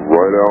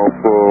 Right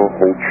Alpha,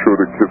 hold short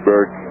of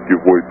Quebec,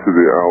 give way to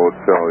the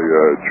Alitalia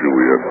at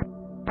Juliet.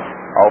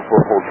 Alpha,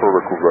 hold short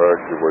of Quebec,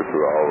 give way to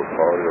the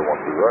Alitalia,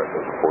 13 right,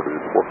 that's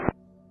 4084.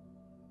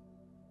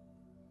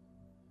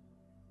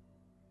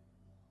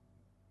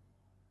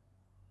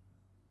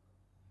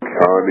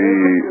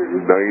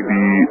 Connie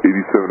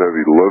 9087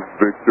 Heavy, left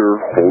Victor,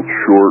 hold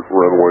short,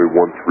 runway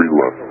 13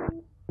 left.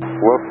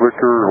 Left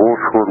Victor, hold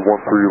short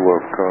 13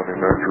 left,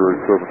 Connie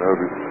 9087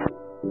 Heavy.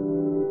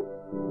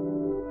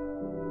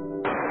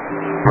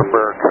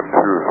 American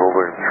 2 is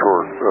holding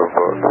short of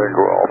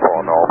Tango Alpha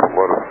on Alpha.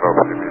 Let us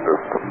know if you need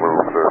us to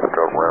move there. It's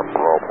got ramp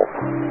problem.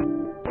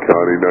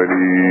 Connie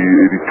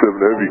 9087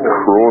 Heavy,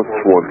 cross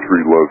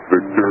 13 left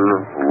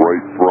Victor,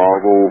 right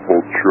Bravo,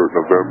 hold short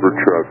November,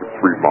 traffic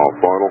 3 mile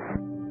final.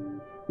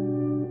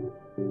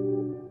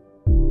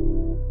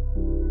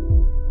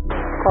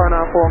 Car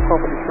 94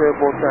 company clear,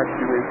 both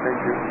taxiways,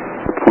 thank you.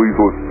 Please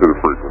listen to the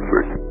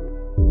frequency.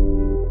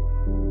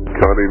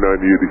 Connie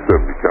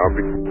 9087,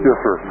 copy?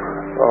 Yes, sir.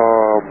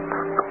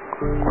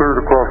 Cleared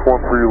across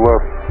 13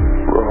 left,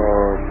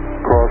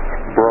 cross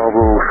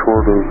Bravo,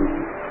 short of,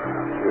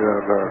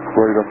 and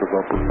right on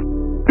November.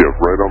 Yeah,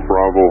 right on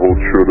Bravo, hold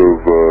short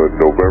of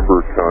November,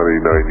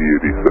 Connie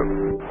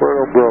 9087. Right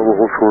on Bravo,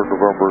 hold short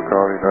November,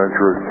 Connie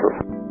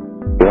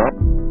 9087. Yeah.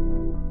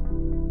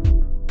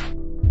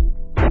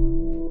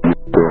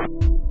 The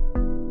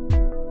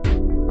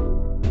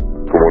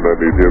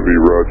 198 Heavy,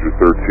 Roger,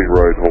 13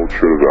 right, hold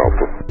short of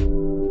Alpha.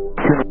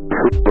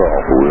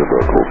 Alpha, we have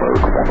Echo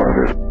American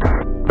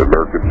 198.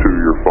 American 2,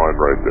 you're fine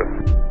right there.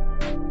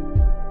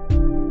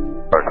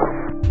 Echo.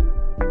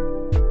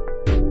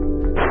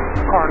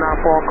 Car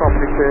 94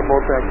 company clear,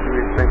 both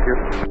taxiways, thank you.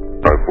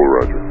 Alright, full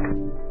Roger.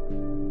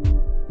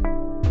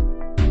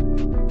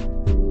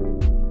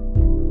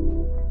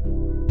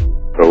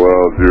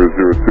 LL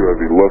 002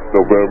 Heavy, left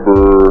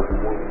November,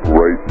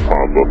 right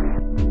Papa.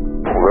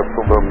 Left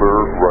November,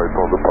 right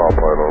on the top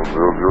line on 002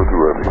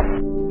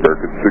 Heavy.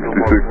 American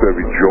 66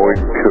 Heavy, join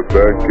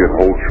Quebec and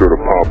hold short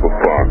of Papa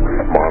Fox.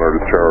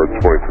 Monitor tower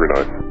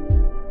 239.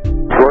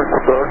 Join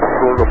Quebec,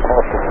 short of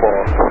Papa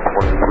Fox,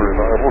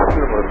 239. We'll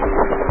see you next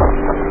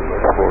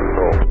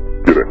one.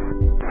 Get it.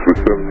 Swiss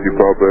 17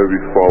 Papa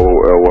Heavy,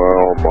 follow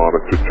LL,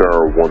 monitor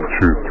tower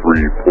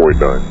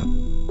 123.9.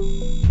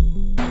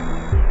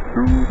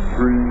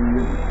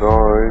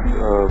 239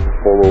 and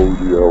follow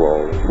the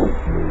LL.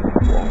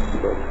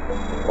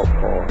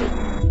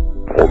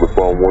 Hold the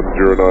phone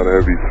 109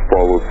 Heavy,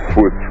 follow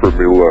Swiss from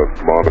your left,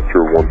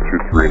 monitor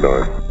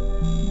 1239.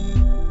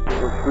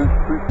 Please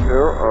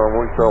air,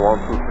 we shall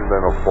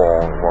 1239 and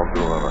fall,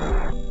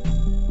 109.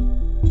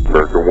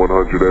 American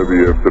 100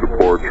 Heavy, after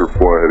departure,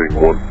 fly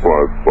heading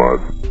 155.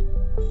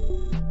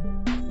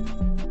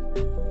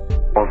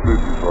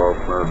 155,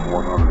 American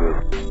 100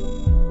 Heavy.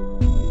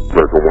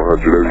 American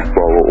 100 Heavy,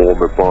 follow all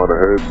Nippon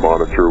ahead,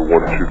 monitor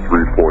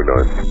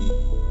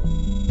 123.9.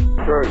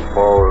 Okay,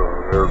 follow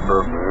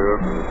aircraft ahead,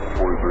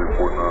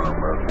 43.9,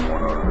 American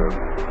 100 Heavy.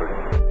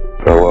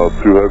 LL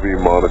 2 Heavy,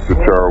 monitor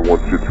tower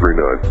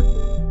 1239.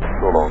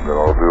 So long, then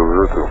I'll do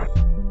 02.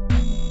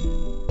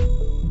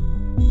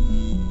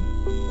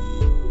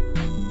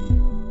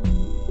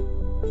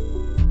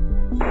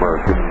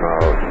 American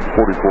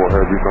 44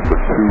 Heavy, number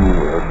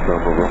 2 at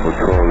November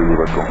Charlie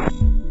with Echo.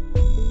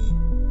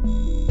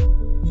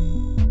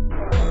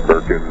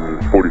 American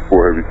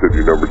 44 Heavy, said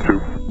you number 2.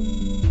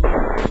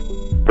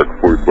 American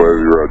 44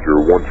 Heavy, Roger.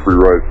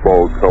 13 right,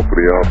 follow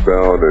company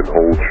outbound and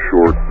hold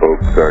short of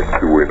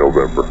taxiway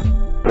November.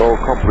 Follow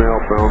company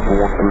outbound to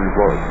 13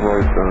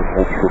 right and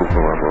hold short of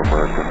November,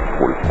 American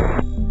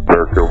 44.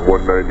 American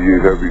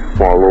 198 Heavy,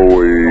 follow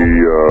a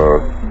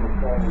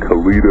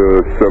Kalita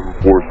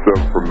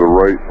 747 from the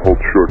right, hold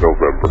short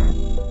November.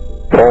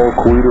 Follow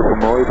Kalita from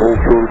the right, hold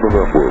short of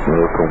November,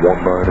 American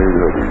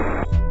 198 Heavy.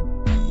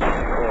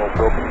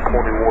 Delta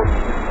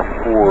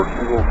 2164,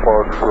 Kilo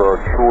Fox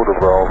short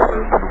of Alpha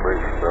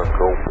information, that's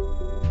go.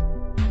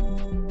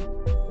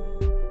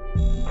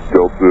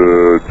 Delta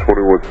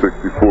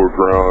 2164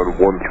 ground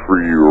 13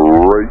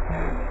 right.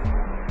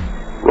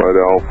 Right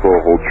Alpha,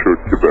 hold short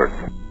Quebec.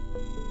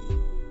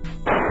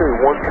 Okay,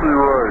 13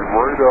 right,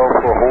 right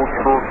Alpha, hold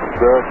short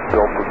Quebec,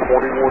 Delta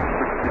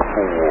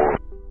 2164.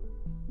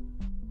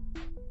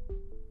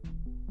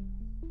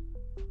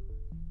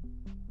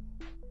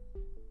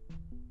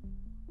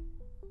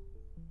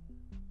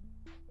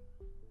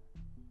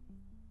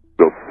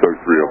 Delta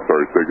 73, I'm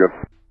sorry, say again.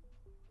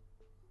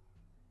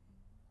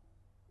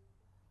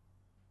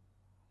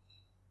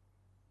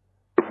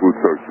 Blue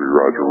Tugby,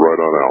 roger, right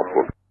on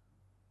Alpha.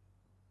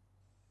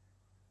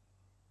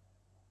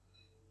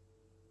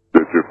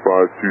 Digit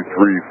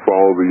 523,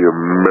 follow the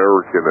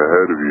American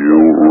ahead of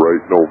you,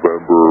 right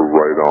November,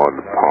 right on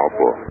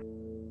Papa.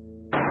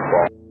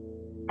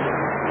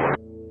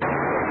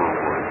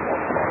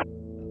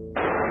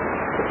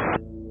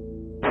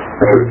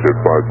 Digit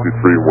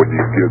 523, when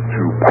you get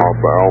to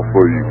Papa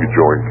Alpha, you can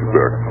join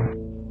Quebec.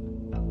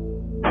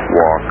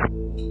 Walk.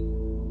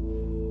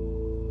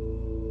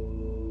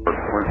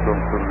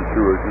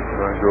 2772, exit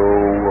Tango,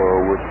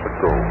 with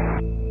Echo.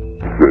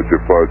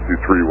 Digit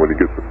 523, when you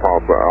get to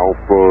Papa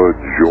Alpha,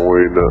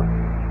 join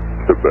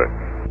Quebec.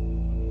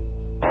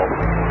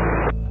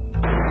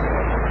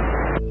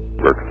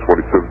 American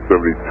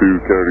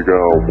 2772, Kennedy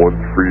Gal, 13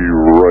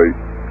 right,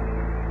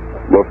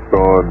 left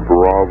on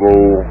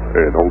Bravo,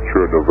 and hold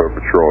short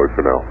November Charlie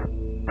for now.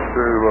 Okay,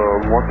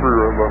 13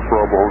 right, left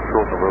Bravo, hold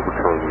short November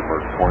Charlie,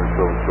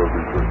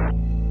 American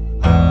 2772.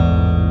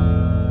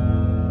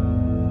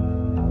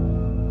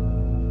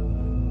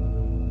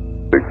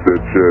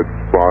 Digit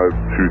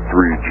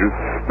 523, just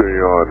stay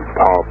on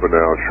Papa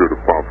now, short of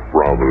Papa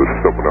Bravo.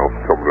 There's someone else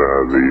coming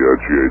out of the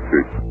GAT.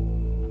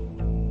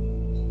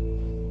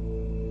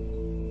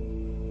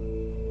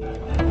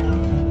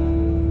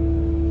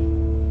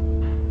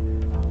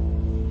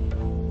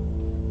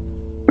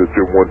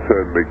 Digit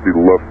 110, make the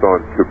left on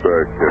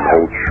Quebec and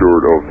hold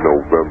short of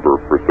November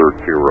for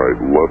 13 right.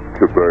 Left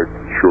Quebec,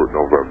 short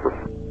November.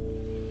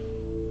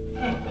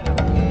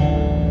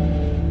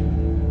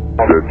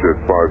 Digit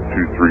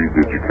 523,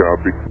 did you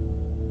copy?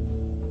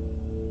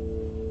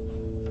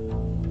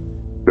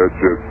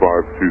 Digit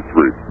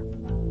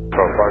 523.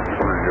 523,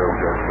 yeah, we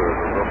got the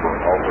number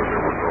Alpha, they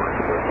were going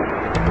to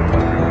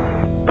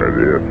Alright,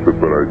 yes,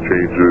 but I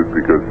changed it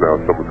because now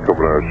someone's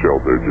coming out of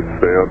shelter. Just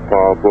stay on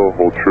Papa,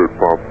 hold short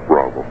Papa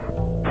Bravo.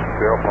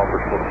 Stay on Papa,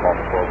 short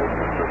Papa Bravo.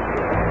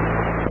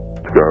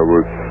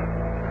 Skywest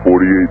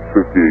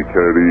 4858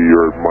 Kennedy,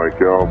 you're at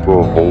Mike Alpha,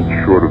 hold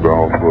short of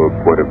Alpha,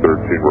 plan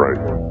 13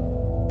 right.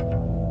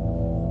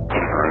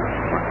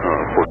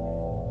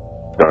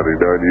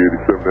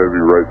 9087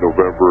 Heavy, right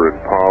November, and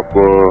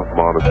Papa,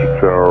 Monitor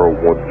Tower,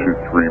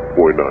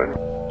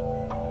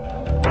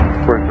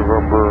 123.9. Right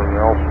November,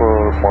 Alpha,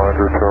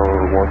 Monitor Tower,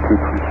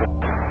 123.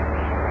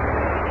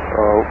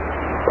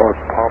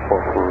 Papa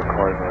for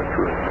Klein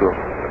Nitrate,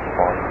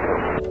 Monitor.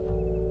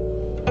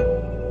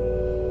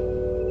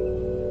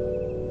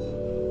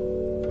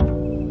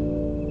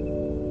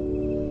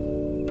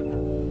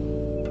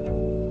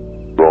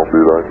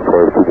 Zombie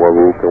 95 to my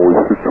low, can we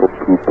switch up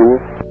to the door?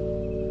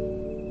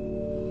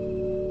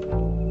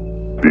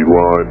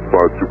 D-Line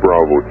 52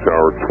 Bravo,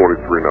 Tower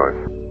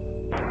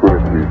 239.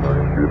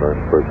 239,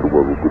 D-95 to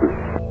level, good day.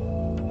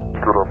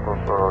 Good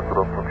afternoon,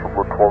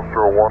 Triple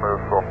 1201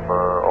 is on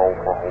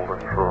Alpha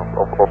holding short,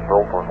 up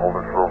Delta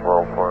holding short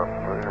of Alpha,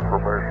 and the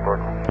information I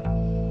can...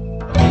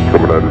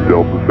 Coming out of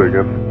Delta, say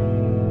again?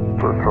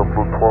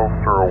 Triple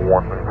 1201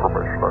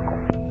 information I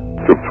can...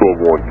 Tip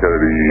 12-1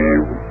 Kennedy,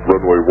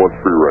 runway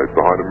 13 right,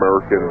 behind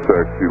American,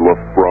 taxi left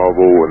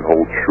Bravo, and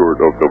hold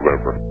short of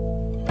November.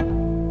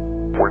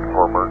 Wait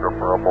for American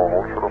Bravo,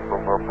 hold short of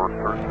November,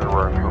 13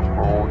 right,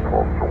 Triple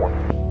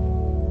 1201.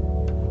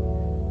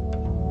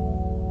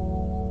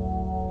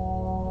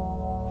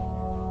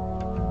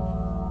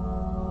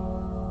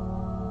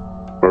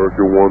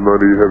 American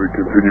 190 Heavy,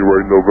 continue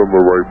right November,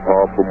 right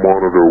Papa,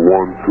 monitor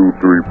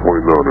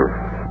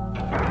 123.9.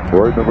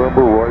 Right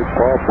November, right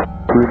Papa,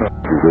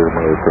 390, there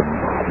American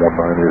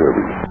 190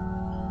 Heavy.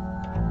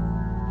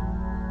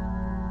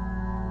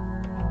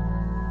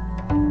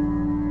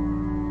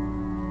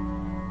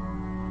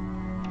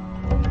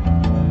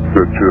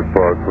 Set shift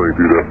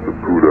 522, that's the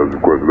crew that's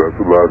requested. That's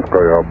the last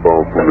guy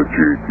outbound from the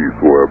GAT,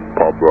 so we'll have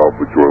Papa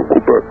Alpha join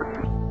Quebec.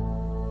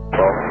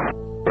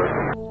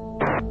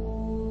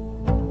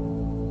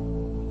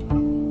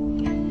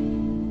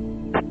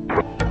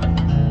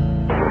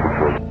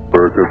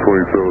 American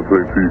 27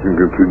 you can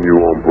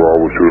continue on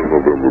Bravo, short of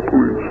November,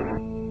 please.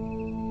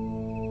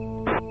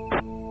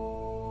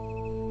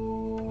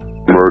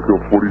 American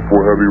 44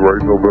 Heavy,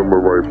 right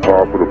November, right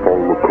Papa, to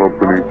follow the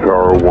company,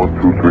 Tower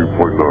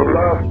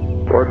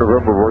 123.9. Right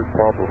November, right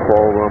Papa,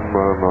 follow them,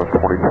 and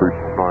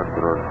 23.9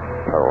 minutes,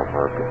 Tower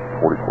American,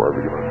 44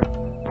 Heavy units.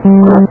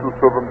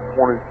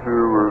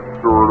 722 is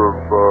short of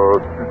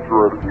Teacher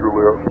at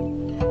Juliet.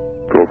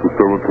 Delta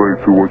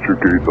 722, what's your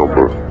gate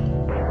number?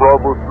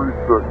 Bravo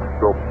 36,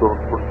 Delta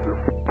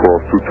 722.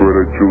 Cross 2 right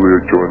at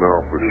Juliet, join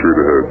Alpha, straight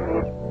ahead.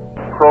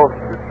 Cross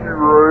 2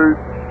 right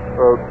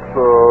at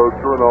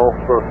join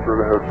Alpha,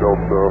 straight ahead,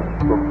 Delta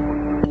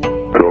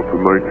 722. Delta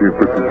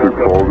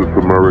 1956, follow this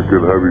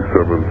American Heavy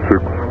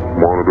 76,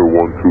 monitor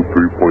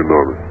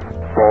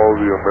 123.9. Follow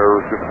the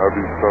American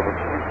Heavy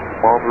 76,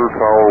 monitor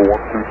Tower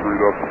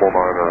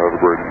 123.9, have a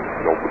great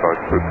evening, Delta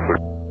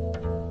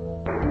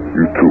 956.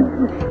 You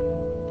too.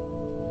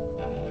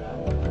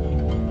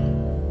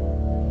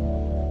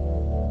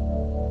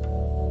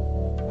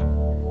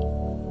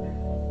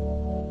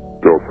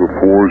 Delta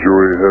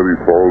 408 Heavy,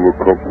 follow the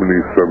company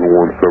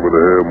 717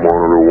 ahead,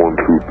 monitor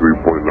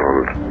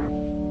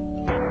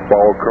 123.9.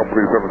 Follow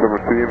company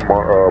 717,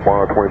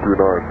 mile 23.9,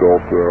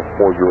 Delta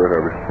 40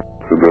 heavy.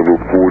 And number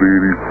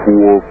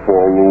 4084,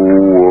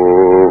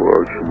 follow,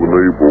 actually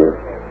label.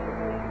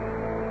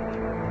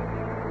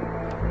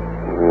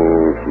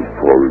 This is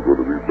probably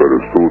going to be better.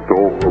 So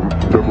don't,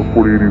 number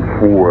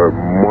 4084 at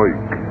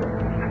Mike.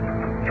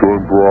 Join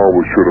Bravo,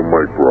 short of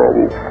Mike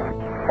Bravo.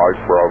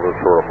 Mike Bravo,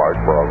 short of Mike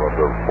Bravo,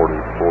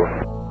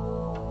 number 4084.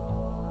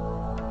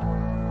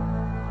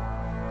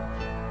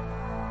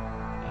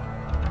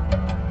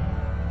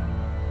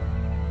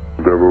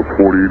 Number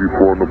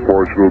 4084 on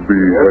departure will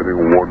be heading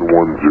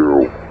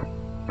 110.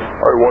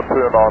 Alright, 110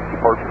 on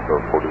departure,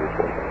 number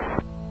 4084.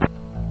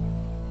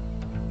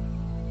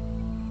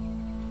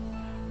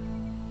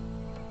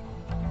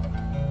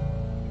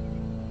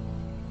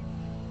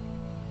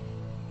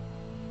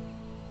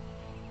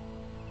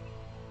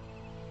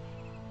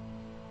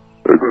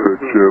 Exit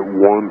jet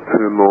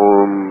 110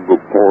 on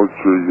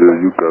departure,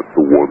 yeah, you got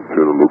the 110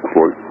 it looks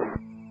like.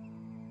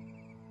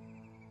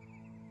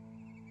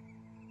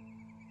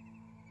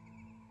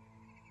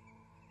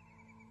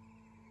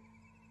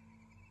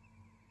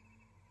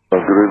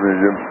 Good evening,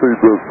 again.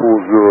 Seabird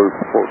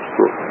 40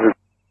 Foxtrot.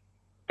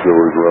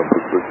 Joey's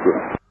rapid sector.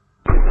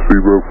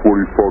 Seabird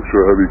 40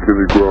 Foxtrot, heavy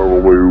Kenny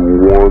ground, runway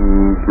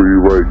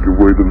 13 right. Give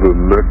way to the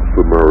next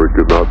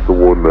American, not the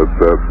one that's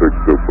at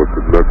Victor, but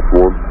the next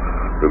one.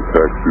 And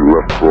taxi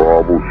left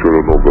Bravo, short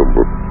of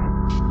November.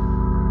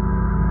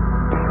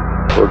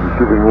 Roger,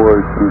 giving way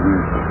to the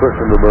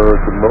second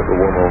American, not the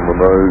one on the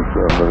nose,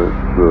 and then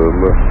it's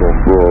left on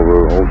Bravo,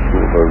 hold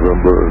short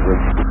November,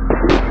 eventually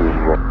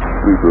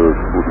Seabird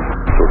 40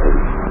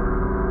 Foxtrot.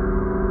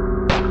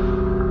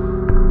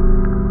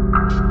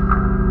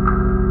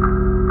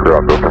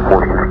 Ground Delta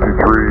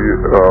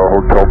 463,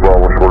 Hotel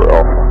Bravo, short of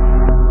Alpha.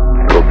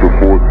 Delta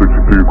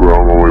 462,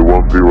 ground runway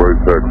 13 right,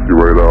 taxi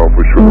right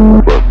Alpha, short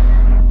of Quebec.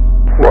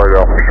 Right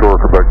Alpha, short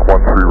Quebec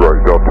 13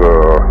 right, Delta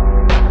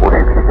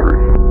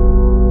 463.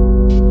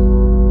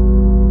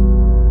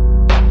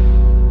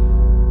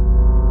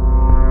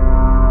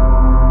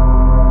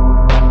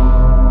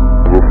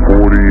 Number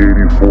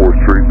 4084,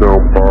 straight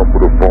down Papa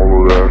to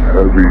follow that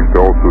heavy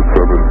Delta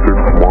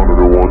 76,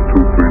 monitor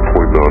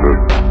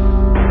 123.9.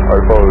 I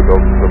follow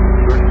Delta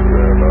 76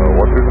 and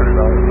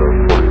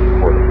 1239,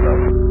 4084.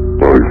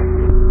 Nice.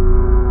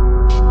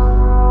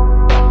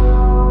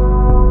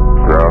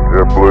 Ground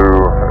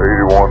JetBlue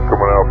 81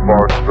 coming out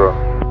Foxtrot.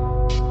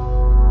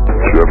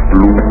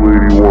 JetBlue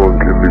 81,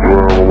 Kennedy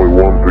ground, only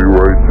 13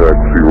 right,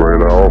 taxi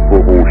right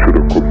Alpha, hold short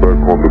of Quebec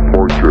on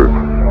departure,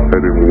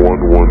 heading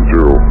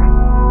 110.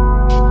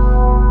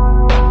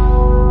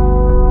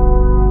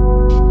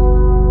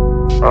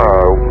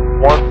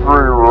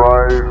 13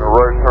 right,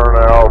 right turn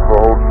Alpha,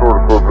 hold short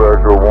of Quebec,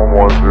 go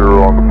 110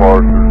 on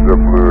departure,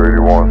 JetBlue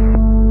 81.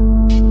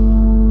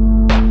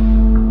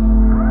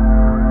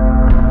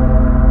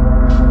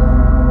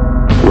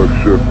 Flex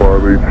Jet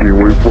 518,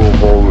 wait for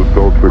follow the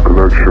Delta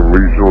connection,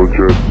 regional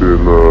jet, then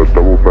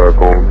double back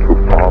on to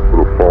Papa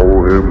to follow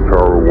him,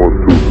 tower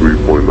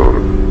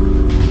 123.9.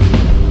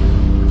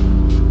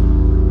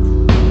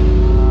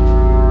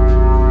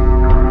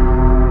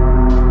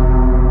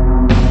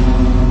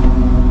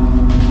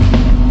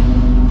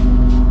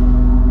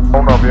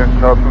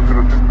 Bianca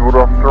 206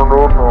 Woodruff, turn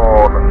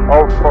on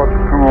Alpha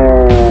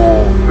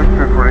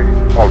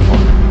 263, Alpha.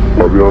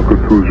 Bianca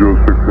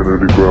 206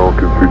 Kennedy ground,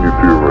 continue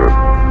to your end.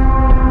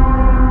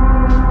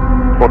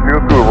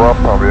 Continue to the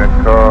ramp,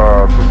 Bianca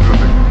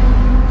 206.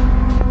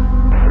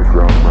 Hey,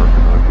 ground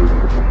American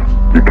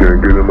 936. You can't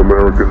get in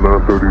American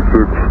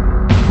 936?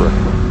 Correct.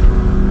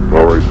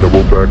 Alright,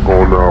 double back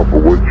on Alpha.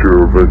 What's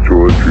your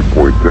eventual entry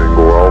point?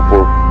 Tango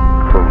Alpha?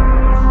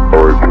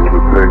 Alright, do the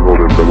Tango,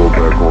 then double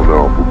back on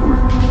Alpha, please.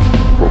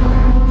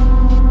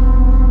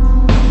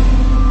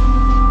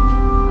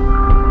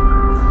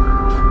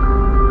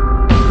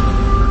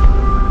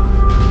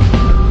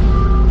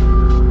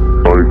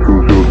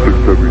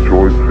 Heavy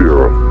join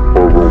Sierra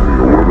or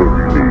Romeo, whatever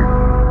you need.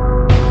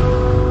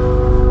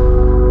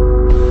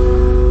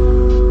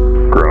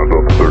 Ground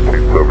up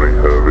 1370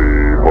 heavy,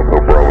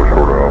 Hotel Bravo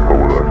short of Alpha,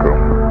 where that go?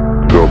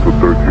 Delta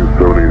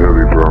 1370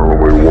 heavy, ground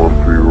runway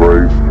 13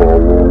 right,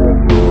 follow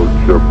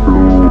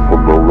JetBlue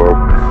from the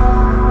left.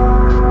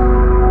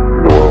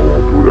 No, I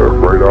won't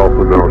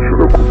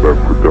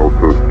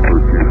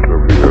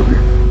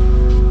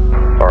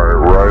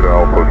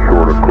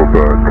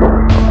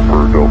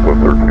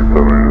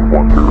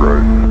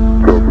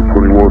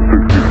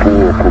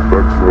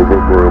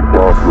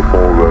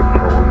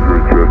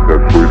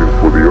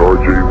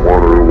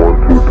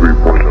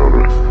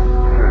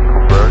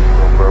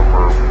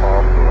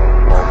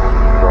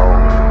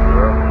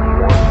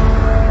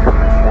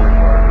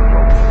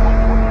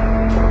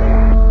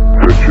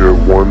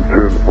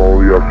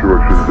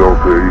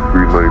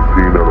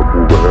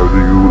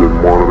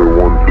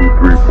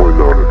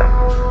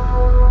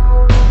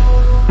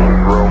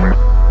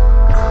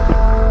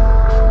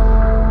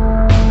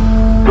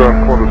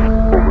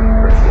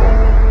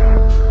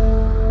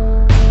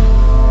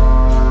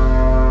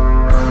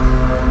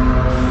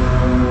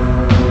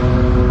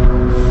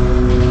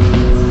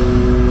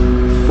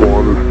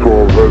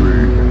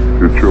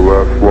your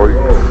last flight?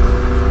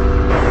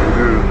 It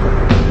is.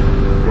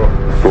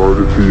 Sorry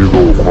to see you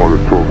go,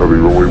 Qantas 12 Heavy.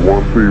 Runway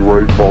 13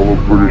 right, follow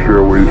British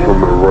Airways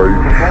from the right,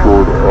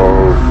 short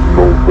of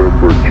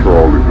November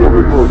Charlie.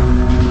 Follow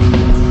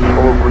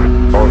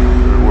British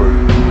Airways.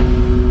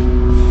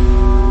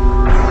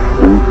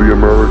 Who's the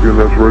American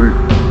that's ready?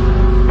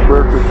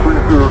 American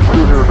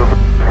 302 here,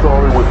 November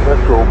Charlie with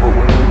Echo, but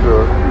we need to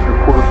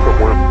put us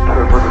somewhere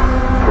 10 minutes.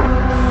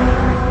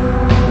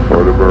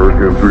 Alright,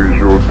 American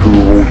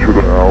 302, hold short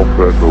of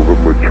Alpha at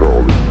November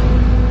Charlie.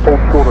 Hold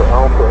short of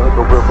Alpha at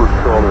November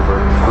Charlie,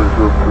 American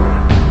 302.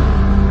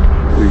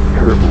 Be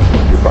careful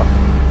when you back.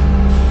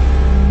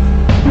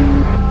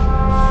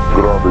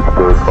 Ground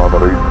express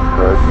combination,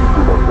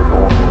 easy on the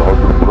north,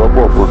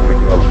 Bravo,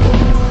 approaching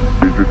Alpha.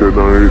 Egypt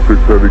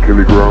 986 Heavy,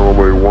 Kenny ground,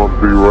 runway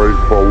 13 right,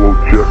 follow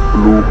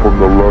JetBlue from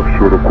the left,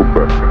 short of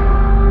Quebec.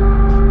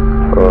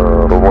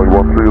 Runway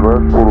 13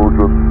 left, follow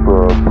just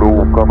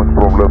blue coming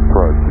from left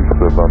side,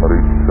 Egypt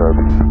 986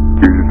 Heavy.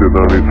 Egypt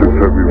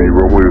 986 Heavy, the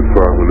runway is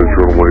silent, it's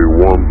runway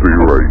 13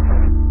 right.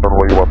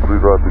 Runway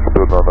 13 left,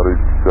 Egypt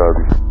 986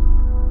 Heavy.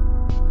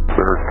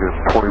 American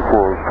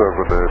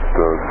 2407 at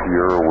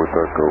Sierra with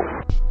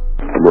Echo.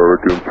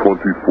 American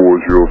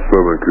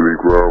 2407, Kenny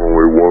ground,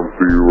 runway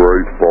 13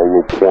 right, follow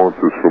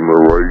Qantas from the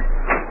right,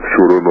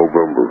 short of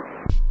November.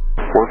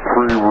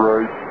 13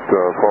 right,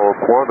 follow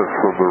Qantas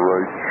from the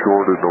right,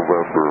 short of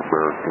November,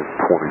 American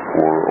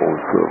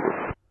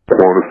 2407.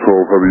 Qantas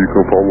 12 Heavy, you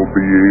can follow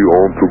BA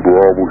on to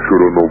Bravo,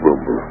 short of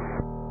November.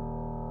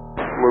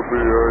 Let me,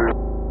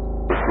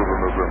 short of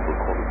November,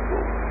 Qantas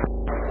 12.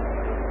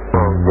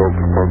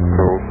 Delta Tuck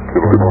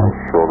Kilo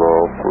short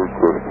off,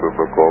 requesting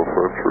the Gulf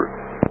entry.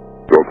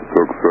 Delta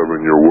Tuck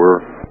 7, you're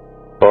where?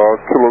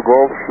 Kilo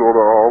Golf short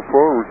of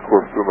Alpha,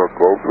 requesting a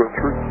Gulf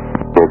entry.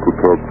 Delta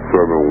Tuck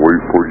 7,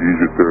 wait for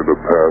Egypt there to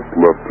pass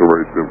left to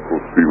right, then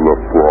proceed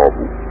left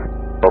Bravo.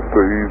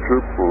 After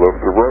Egypt, left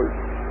to right,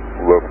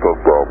 left on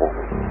Bravo.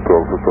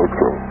 Delta Tuck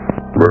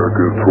 7.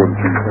 American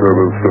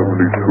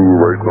 2772,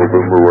 right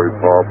November, right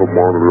Papa,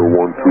 monitor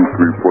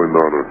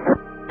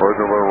 123.9. Right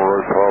November,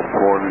 right top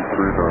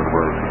 23,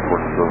 American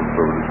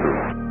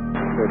 2772.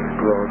 That's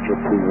ground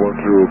JetBlue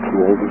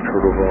 102, holding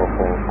short of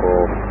Alpha on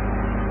Golf,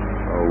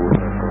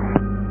 with Echo.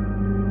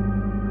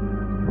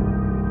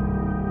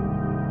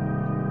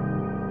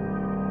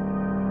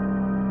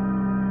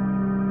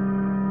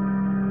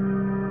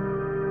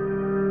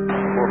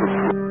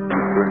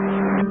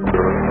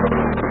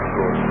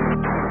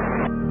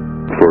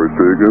 Sorry,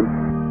 say again?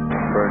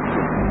 Thanks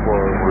for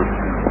flying with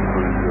me to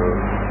the,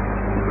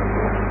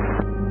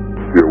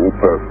 Yeah, we'll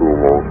pass it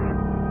along.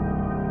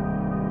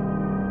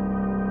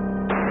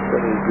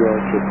 that is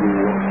ground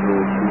JetBlue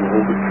 102,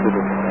 holding short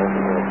of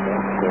Alpha on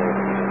Golf.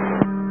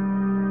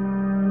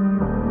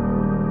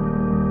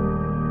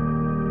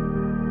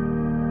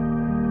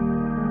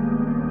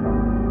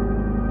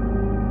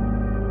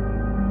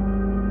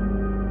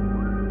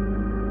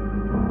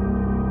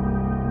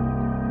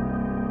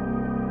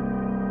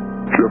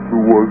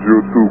 JetBlue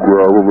 102,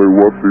 ground runway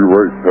 13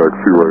 right,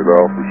 taxi right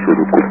Alpha, short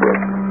of Quebec.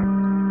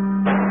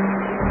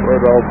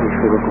 Right Alpha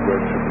short of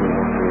Quebec, JetBlue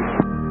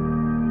 102.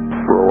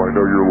 Bro, I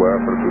know you're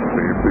laughing at the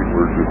same thing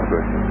we're just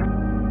saying.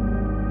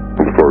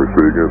 I'm sorry,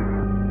 say again.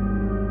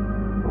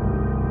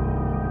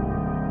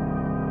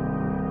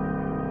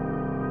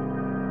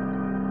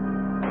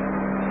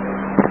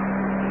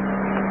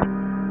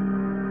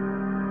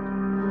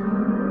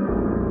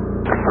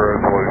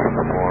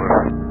 Congratulations, Juan.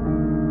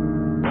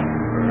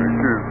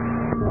 Thank you.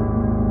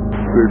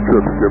 Safe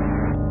trip, Skip.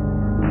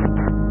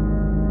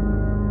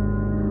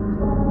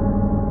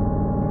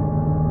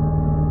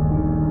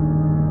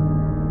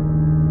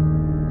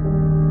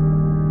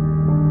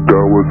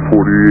 That was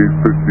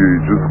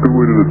 4858. Just go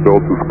into the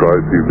Delta Sky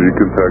team. They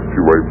can taxi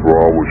right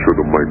Bravo, show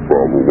the Mike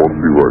Bravo,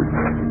 13 right.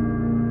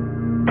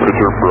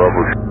 Pitcher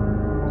Bravo.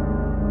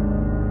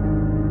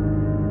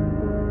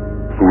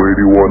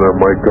 281 at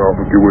Mike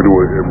Alpha, give way to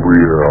an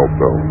Embraer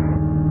outbound.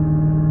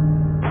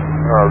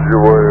 Give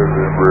way to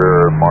the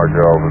Embraer at Mike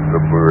Alpha,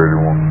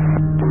 JetBlue 81.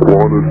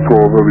 Qantas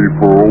 12 Heavy,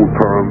 for old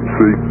time's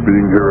sake,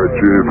 being here at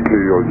JFK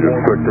on your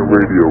second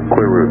radio,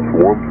 clearance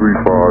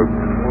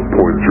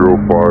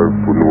 135.05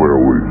 for New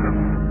Airways.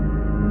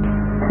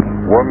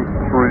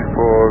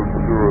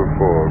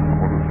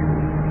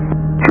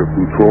 13505.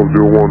 JetBlue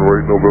 1201,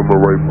 right November,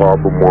 right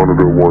Papa,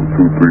 monitor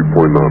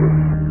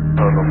 123.9.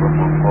 November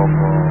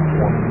Papa,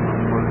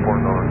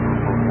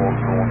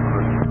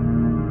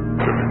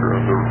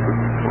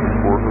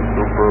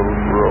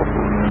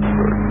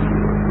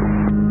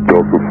 123.9,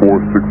 Delta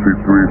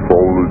 463,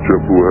 follow the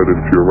JetBlue heading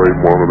to your right,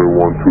 monitor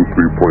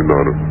 123.9.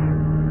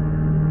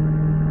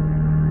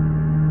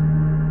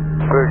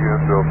 Say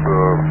again, Delta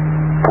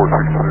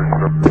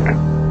 463.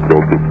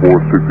 Delta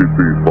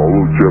 463,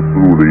 follow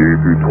JetBlue, the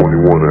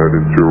A321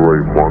 heading to your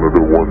right,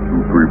 monitor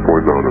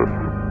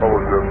 123.9. Follow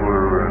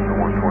JetBlue and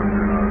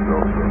 129,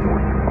 Delta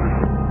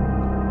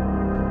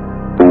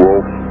 463. Hello?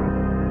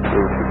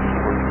 Delta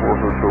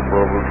 624, Hotel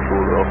Bravo,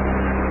 short Alpha.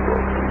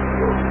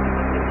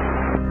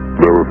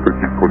 Never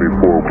 54.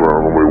 24,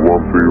 ground runway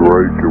 13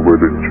 right, get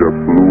ready to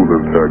JetBlue,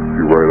 then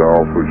taxi right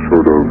Alpha,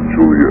 short of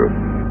Juliet.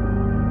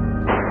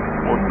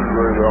 13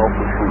 right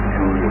Alpha, short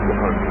Juliet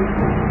behind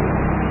JetBlue.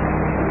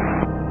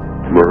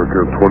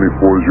 American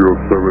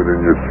 2407 in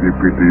your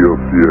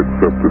CPDLC,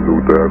 accept the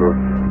new data.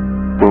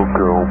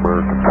 Okay,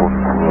 American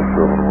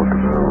 2407, I'm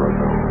looking at it right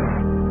now.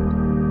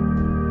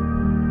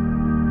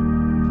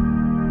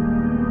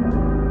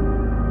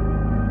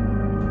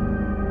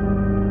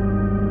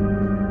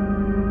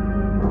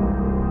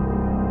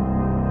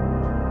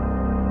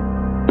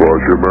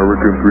 Roger,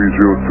 American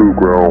 302,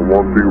 ground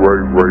 13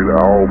 right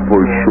Alpha,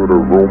 short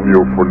of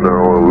Romeo for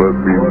now, and let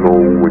me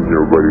know when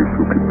you're ready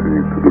to continue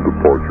to the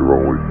departure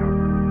runway.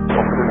 Okay,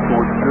 so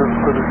we're just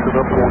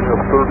finishing up, only have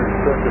 30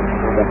 seconds,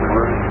 and we'll be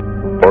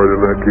ready. Alright,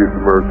 in that case,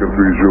 American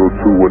 302,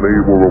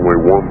 enable runway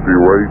 13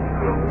 right,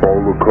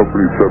 follow the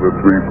company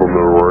 73 from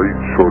the right,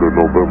 short of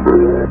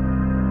November.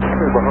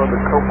 Okay, behind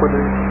the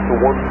company, the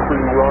 13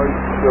 right,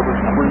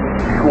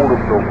 73, short of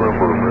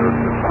November,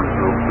 American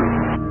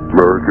 302.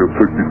 American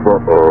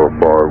 65,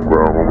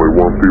 ground runway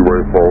 13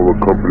 right, follow the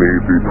company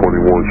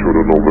 8321, short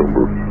of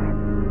November.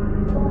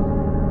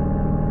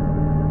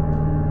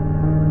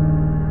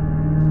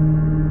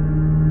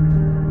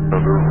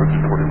 Under 24,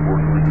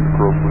 can we do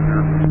crosswind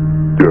here?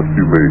 Yes,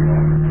 you may.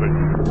 Thank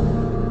you.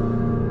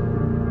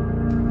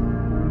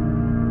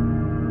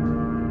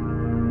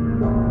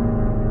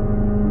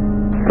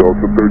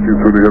 Delta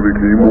 1370 Heavy,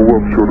 can you move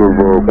up short of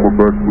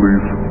Quebec,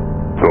 please?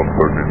 Delta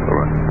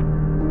 1370.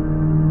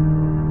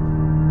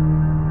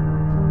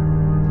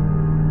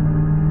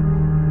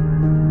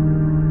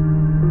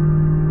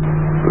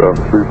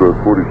 Speedbird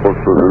 40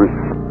 Foxtrot Heavy.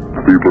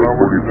 Speedbird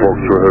 40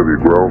 Foxtrot Heavy,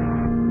 ground.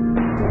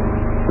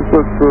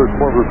 That's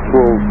Qantas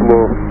 12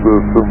 lost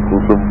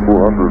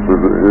 747-400.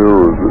 Is it here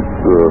or is it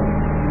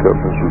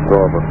Captain's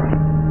retirement?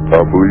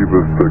 I believe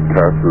it's the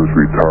captain's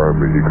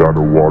retirement. He got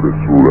a water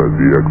stool as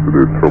he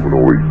exited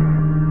Terminal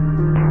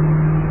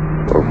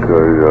 8.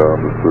 Okay,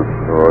 understood.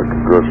 Alright,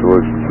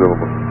 congratulations,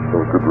 gentlemen.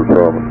 Have a good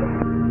retirement.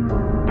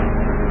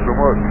 Thank you so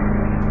much.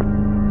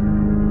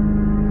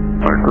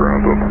 Night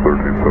ground on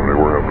 1370,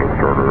 we're having to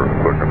start our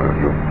second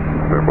engine.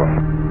 Stand by.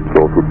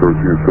 Delta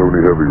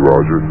 1370 Heavy,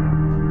 roger.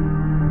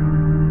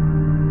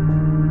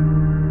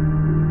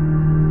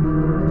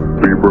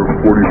 Speedbird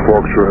 40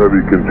 Foxtrot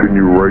Heavy,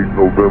 continue right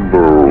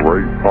November,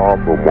 right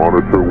Papa,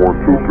 monitor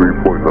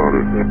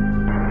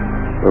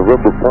 123.9.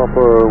 November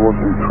Papa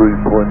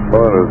 123.9,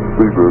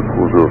 Speedbird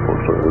 40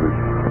 Foxtrot Heavy.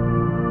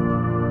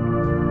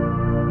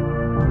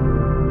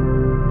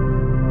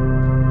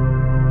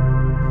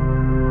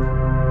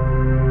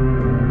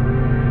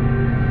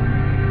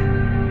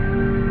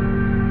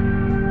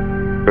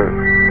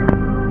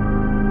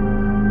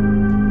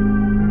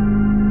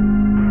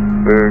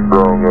 And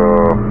ground,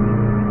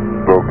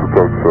 Delta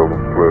Tug 7,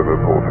 land in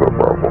Hotel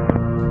Bravo.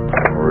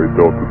 Alright,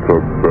 Delta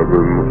Tug 7,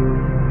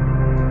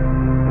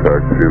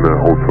 taxiing at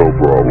Hotel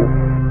Bravo.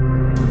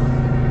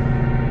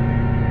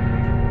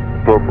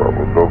 Hotel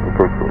Bravo, Delta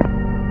Tug 7.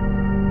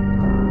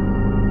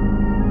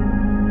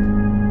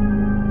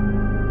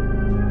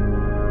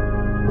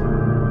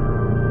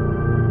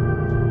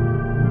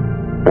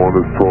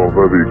 Qantas 12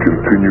 Heavy,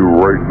 continue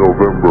right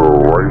November,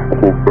 right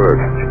Quebec.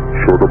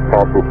 Short of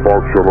Papa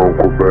Foxtrot on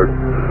Quebec.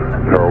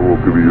 Carol will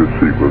give you your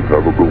sequence.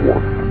 Have a good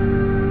one.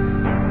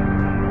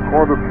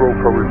 Qantas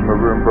 12 coverage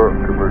November,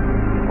 Quebec.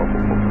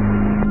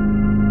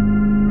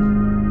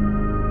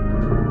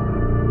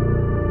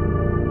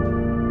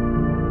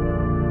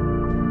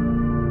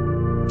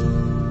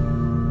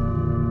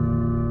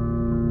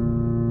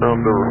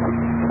 Number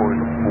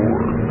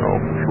 5024,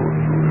 Alpha Short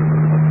Juliet.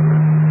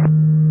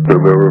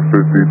 Number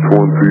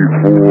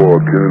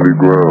 5024, Kennedy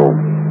Ground.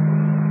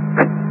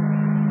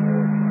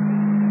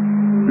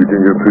 You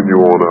can continue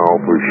on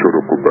Alpha, shut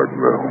up Quebec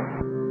now.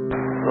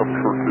 Alpha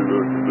Short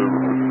Juliet,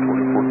 Endeavor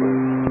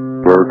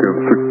 5024. American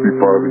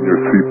 65 in your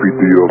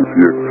CPDLC,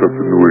 accept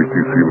the new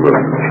ATC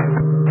message.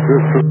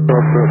 This is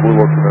content, we're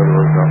looking at it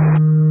right now.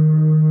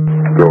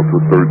 Delta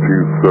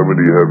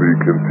 1370 Heavy,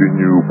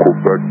 continue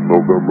Quebec,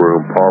 November,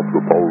 and Pop to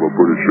follow the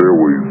British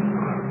Airways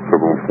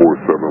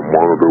 747,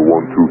 monitor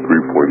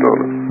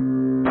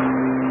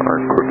 123.9.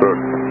 Alright, Quebec,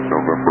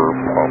 November,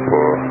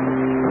 Papa,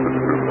 this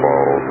is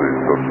follow the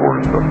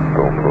 747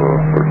 Delta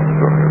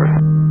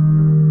 1370.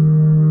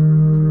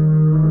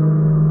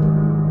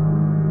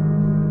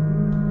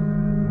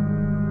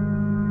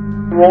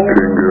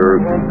 King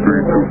Garrison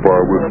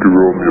 325 Whiskey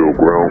Romeo,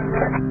 ground.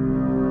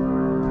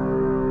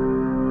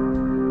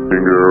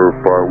 King Air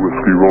 5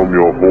 Whiskey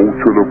Romeo, hold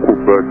short of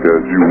Quebec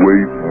as you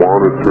wait,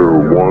 monitor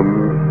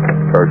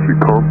 1, taxi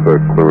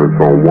contact clearance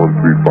on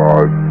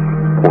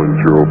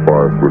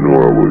 135.05 for New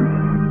Airways.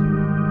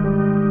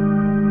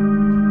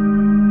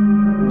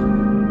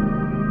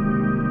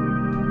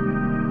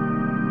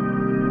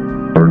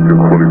 American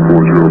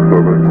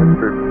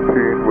 2407.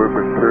 15, we've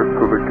been cleared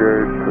to the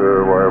gate,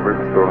 Miami,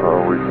 don't know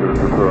how we can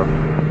return.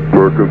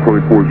 American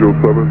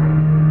 2407.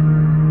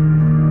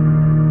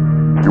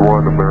 You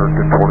want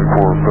American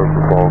 2407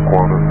 to follow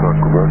Qantas, not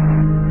Quebec?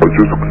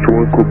 Just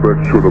join Quebec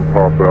short of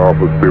Papa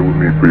Alpha, stay with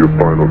me for your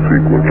final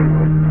sequence.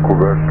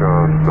 Quebec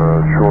on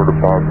short of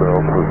Papa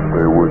Alpha,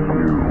 stay with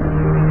you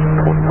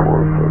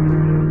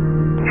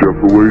 24/7.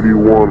 JetBlue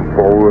 81,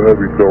 follow the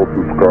heavy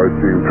Delta Sky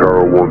Team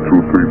Tower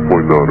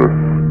 123.9.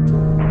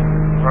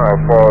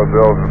 Follow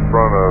Delta in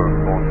front of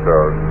Moon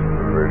Tower.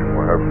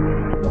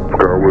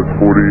 Skywest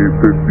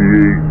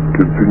 4858,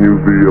 continue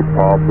via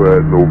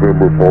Papa at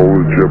November, follow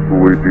the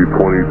JetBlue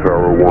 8020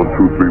 Tower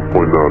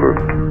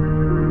 123.9.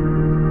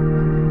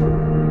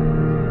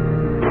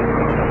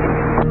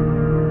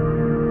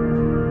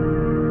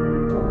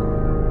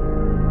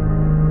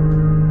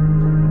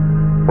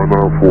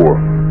 Four.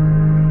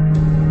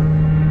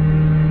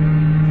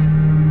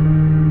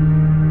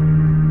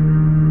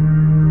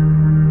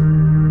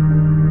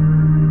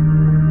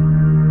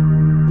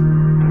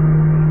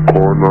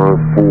 Car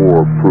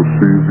 94,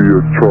 proceed via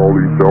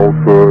Charlie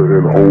Delta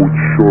and hold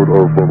short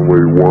of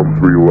runway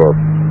 13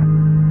 left.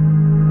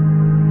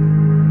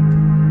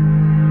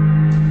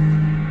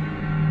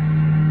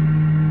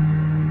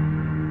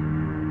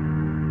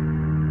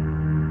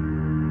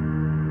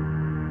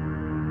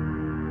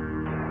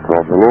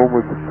 Hello,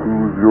 Mr.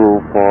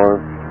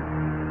 205,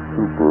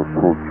 Super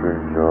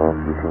approaching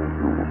Mission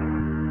Fuel.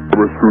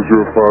 Mr.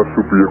 205,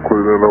 Super, you're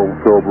cleared in at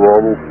Hotel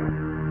Bravo.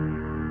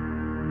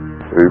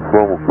 A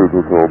from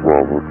Hotel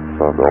Bravo,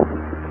 sound Alpha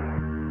 6.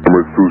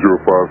 Mr.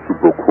 205,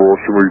 Super,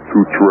 cross runway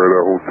 2 right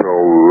at Hotel,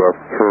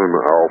 left turn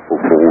Alpha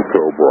for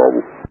Hotel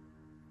Bravo.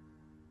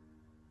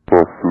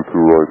 Cross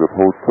 22 right at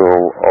Hotel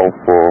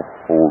Alpha,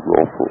 hold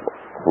Alpha,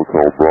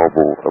 Hotel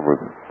Bravo,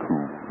 Emirates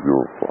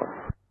 205.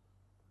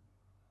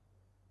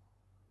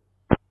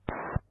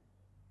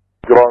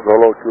 Grand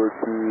Hello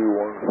QAT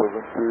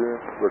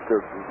 117, that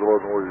catches the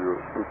runway,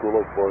 took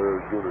up by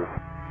Julius.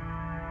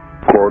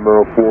 Car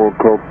 94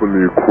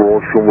 Company,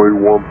 cross runway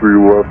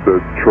 13 left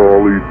at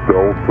Charlie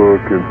Delta,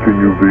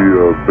 continue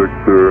via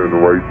Victor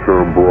and right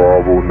turn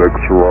Bravo,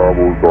 next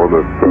arrivals on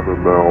a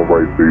 7-mile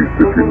right base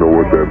if you know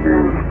what that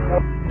means.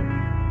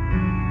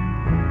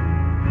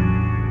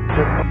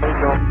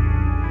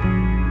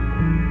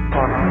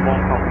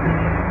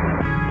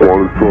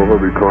 One is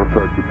 1200,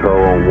 contact the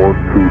tower on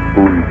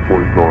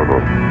 123.9.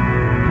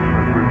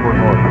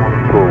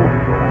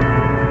 3.9,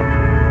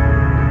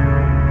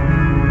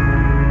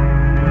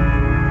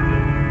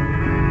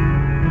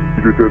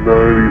 You get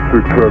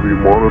 986 heavy,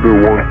 monitor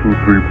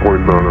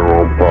 123.9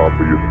 around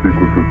Papa, your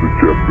sequence is the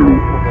JetBlue.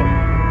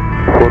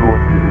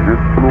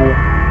 JetBlue,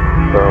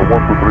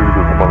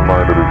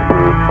 123.9 is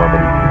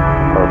family.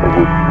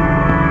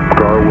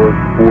 Skywest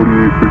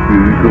 4850,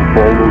 you can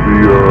follow the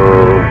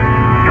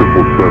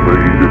 777,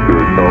 you get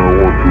there, tower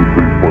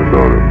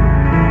 123.9.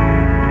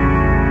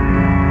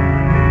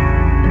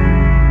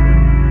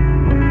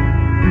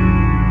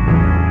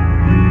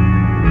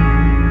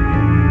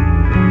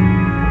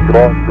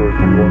 Grand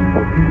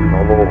 3117,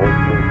 hello,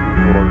 Hotel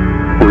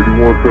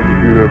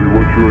 3117 heavy,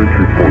 what's your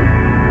entry point?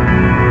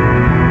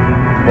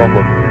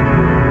 Papa.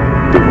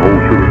 Then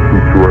hold to the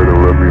 2 right and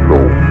let me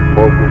know.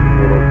 Papa,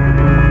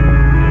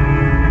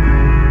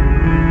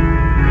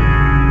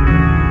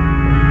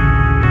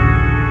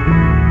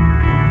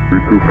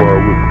 325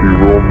 Whiskey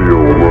Romeo,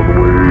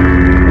 runway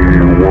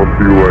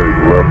 13 right,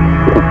 left,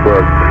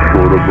 Quebec,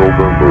 short of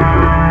November.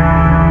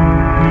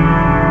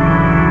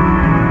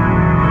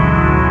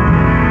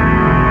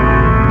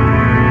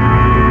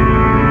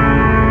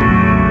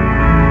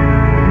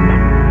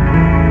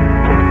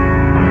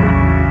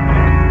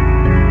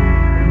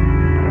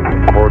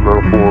 Car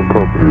 94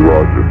 Company,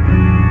 roger.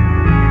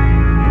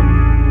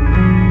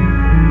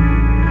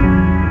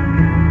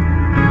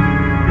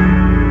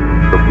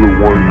 Blue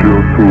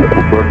 102,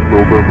 Quebec,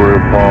 November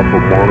and Papa,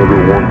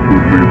 monitor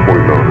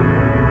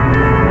 123.9.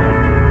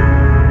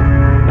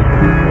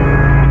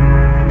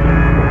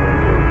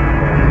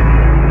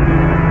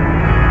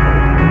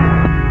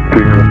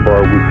 King and 5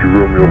 Whiskey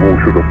Romeo, hold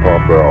to the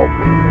Papa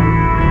Alpha.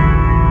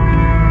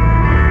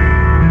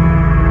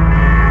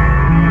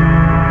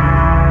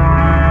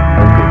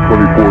 Alpha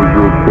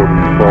 2407,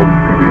 you probably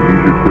see the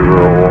Egypt there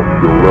off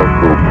to the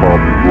left of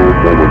Papa's road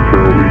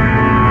momentarily.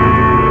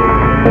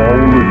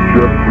 Follow the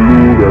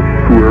JetBlue, that's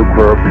 2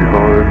 aircraft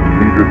behind,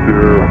 meet it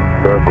there,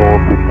 back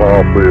on to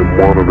Papa and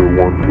monitor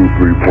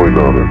 123.9.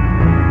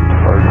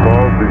 I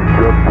found the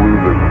JetBlue,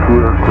 that's 2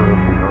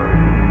 aircraft behind,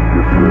 meet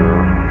it there,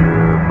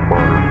 and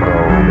monitor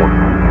tower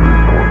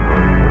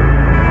 123.9.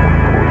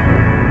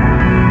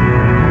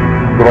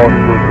 Grand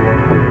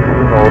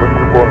 3117, ahora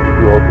se pone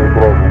Hotel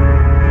Bravo.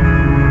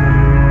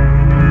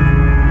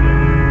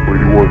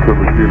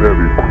 8117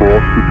 heavy,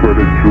 cross to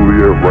credit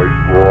Juliet, right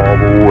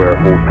Bravo at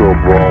Hotel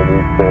Bravo,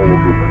 follow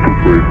the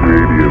Super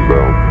 380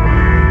 inbound.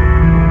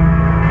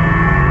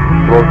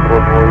 Cross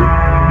runway,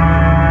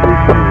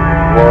 15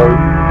 right,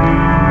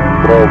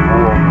 Bravo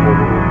on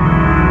follow.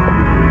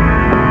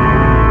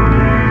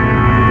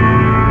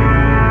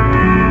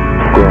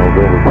 Ground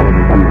Delta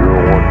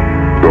 2201,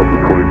 Delta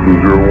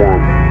 2201.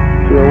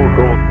 Yeah, we're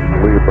going to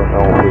leave an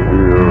Alpha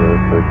here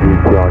and the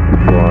gate's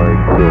occupied,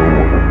 so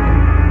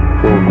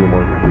we'll get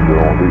my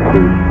figure on these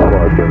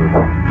 5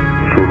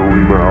 minutes. Short of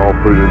Lima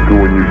Alpha into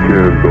when you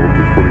can,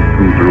 Delta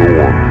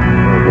 2201.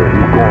 Okay,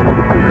 he's going for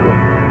the pickup.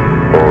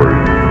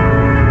 Alright.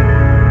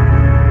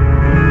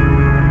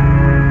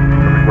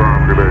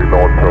 Good day,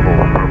 North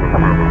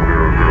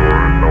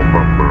 7770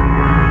 November.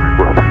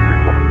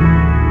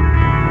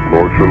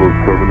 Launch Yellow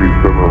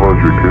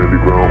 7700, Candy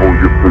Ground, hold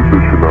your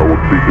position. I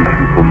will take the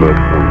shoot from that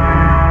point.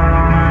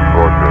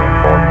 Roger,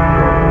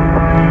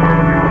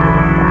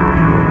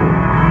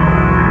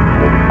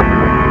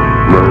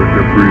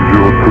 American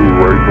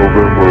 302, right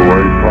November,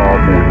 right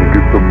Papa. When you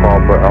get to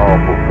Papa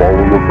Alpha,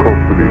 follow the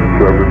company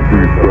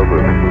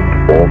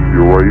 737. Off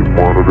your right,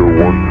 monitor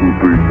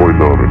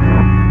 123.9.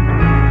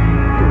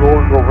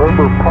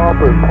 November,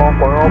 Papa and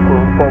Papa Alpha,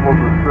 follow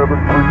the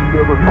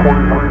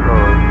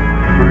 737-2039.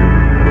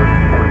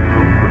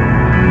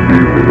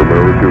 Evening,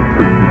 American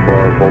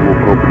 65, follow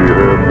company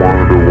ahead,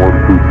 monitor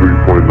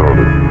 123.9.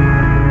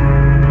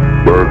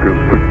 American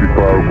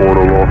 65 going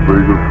to Las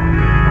Vegas.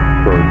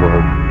 Sorry, go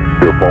ahead.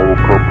 Yeah, follow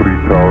company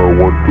tower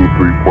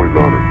 123.9.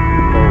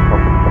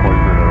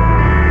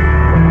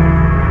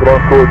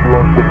 Bravo, you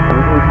on 16,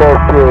 we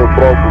talked to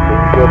Bravo,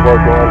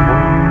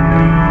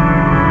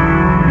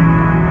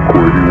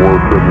 Quady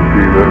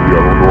 117 Heavy, I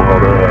don't know how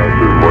that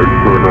happened. Right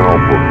turn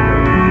Alpha.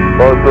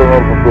 Right turn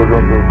Alpha, so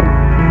I'm going to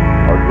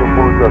I can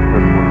put that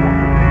next one.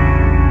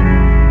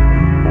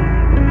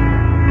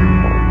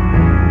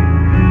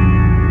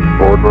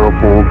 Oh, now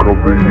phone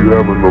company, you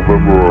have a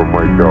November or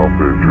Mike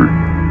Alpha entry.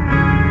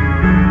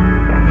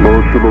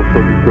 National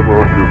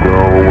 7700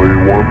 ground runway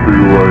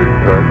 13 right,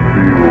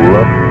 taxi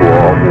left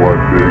Bravo, I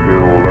say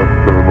again, left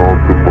turn on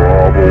to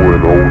Bravo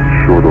and hold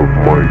short of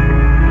Mike.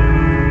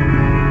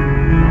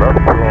 Left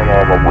turn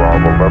on the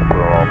Bravo, left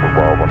turn on the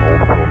Bravo, and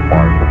hold short of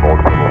Mike,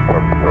 North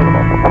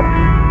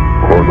 7700.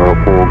 Oh, now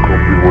phone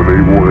company, when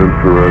able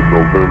enter at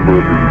November,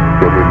 the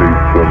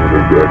 787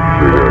 is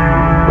exit at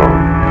this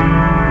time.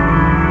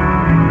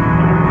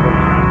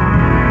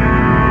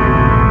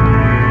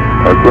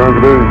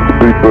 Advanced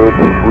Speedbird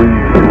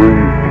 33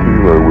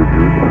 Kilo with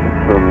you.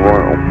 Turn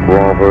right on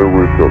Bravo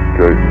with your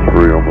gate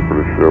 3 on the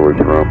British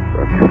Airways ramp,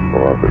 entry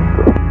 5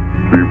 Victor.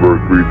 Speedbird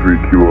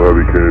 33 Kilo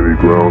Heavy Kennedy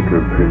ground,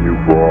 continue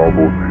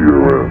Bravo to your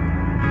end.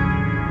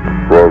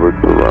 Bravo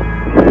Victor ramp.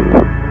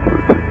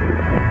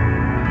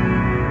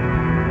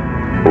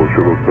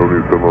 Ocean of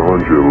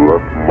 7700,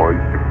 left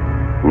Mike,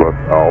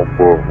 left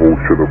Alpha,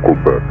 Ocean of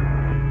Quebec.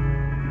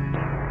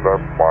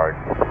 Left Mike,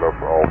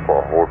 left Alpha,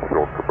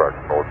 Hotel, Quebec,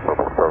 North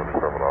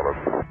 777 on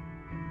us.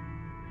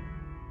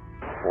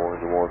 Going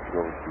to launch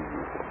number 2.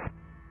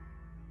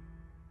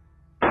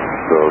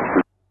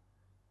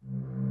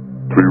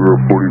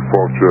 340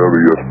 Fox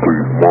Charlie, yes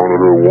please.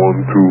 Monitor 123.9.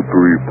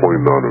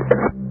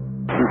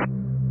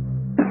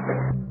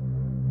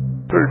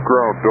 Hey,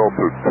 ground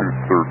Delta 213,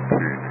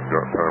 you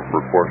got time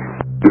for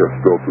questions? Yes,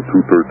 Delta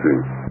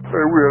 213.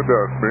 Hey, we had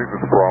that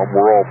maintenance problem.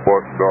 We're all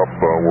buttoned up.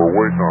 We're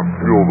waiting on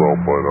fuel though,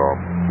 but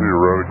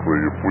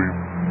theoretically, if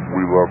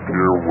we left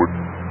here,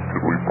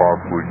 could we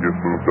possibly get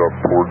moved up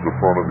towards the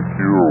front of the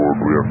queue, or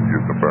would we have to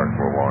get in the back of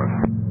the line?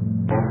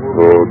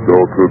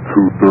 Delta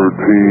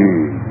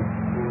 213.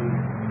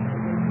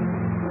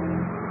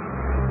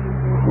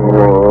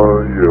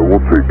 Yeah,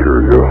 we'll take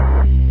care of you.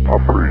 I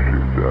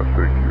appreciate that.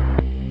 Thank you.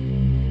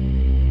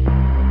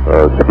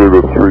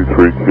 Spirit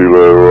 33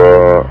 Kilo,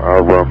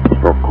 our ramp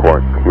is not quite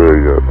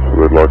clear yet, so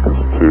they'd like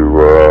us to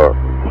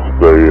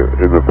stay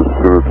in the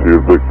vicinity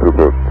of Victor,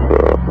 but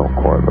not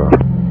quite there.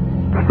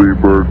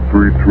 Speedbird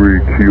 33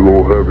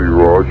 Kilo Heavy,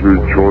 roger,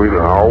 join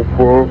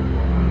Alpha,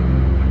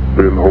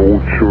 then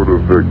hold short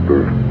of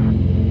Victor.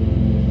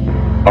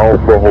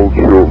 Alpha, hold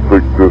short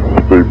Victor,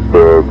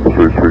 Speedbird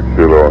 33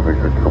 Kilo, I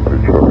think the company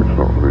traffic's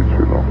not really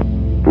too long.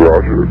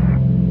 Roger.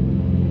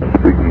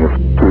 Speaking of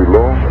too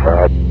long,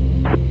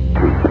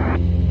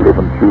 7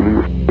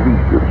 Julius,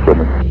 just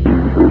coming to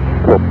the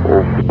top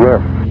of the ramp.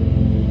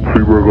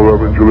 Freeburg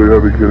 11 Juliet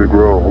Heavy, Kenny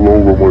Ground,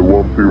 hello, runway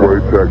 13 right,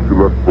 taxi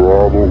left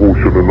Bravo,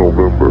 Ocean in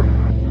November.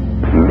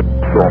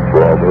 From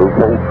Bravo,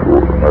 hold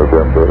short,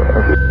 November,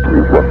 and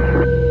we want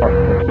to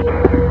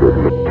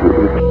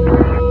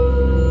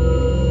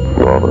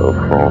Bravo,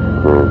 France,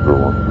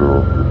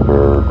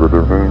 010, good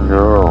evening,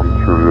 I'm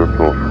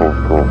Juliet,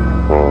 also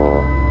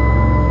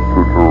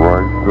to the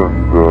right,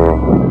 and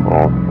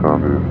our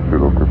stand is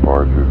still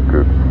occupied, is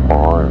gate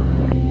 5.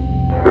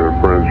 Air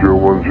France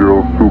 010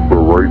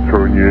 Super, right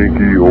turn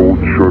Yankee, hold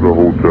short of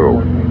Hotel.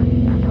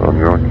 And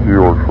Yankee,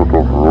 hold short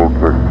of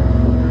Rotex,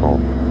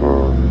 France 010,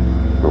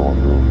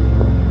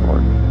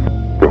 right.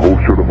 The hold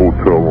short of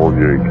Hotel on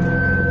Yankee.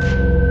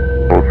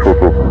 Hold short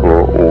of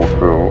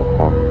Hotel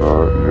on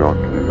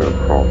Yankee, Air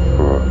France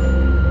 010.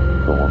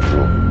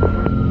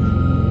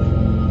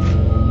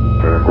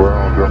 And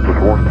ground up to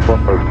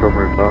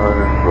 2579,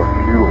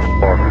 Kilo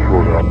Fox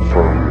short out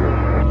front.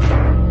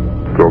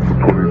 Delta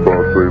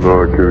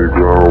 2539, Kenny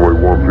Ground,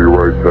 runway 13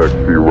 right,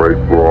 taxi right,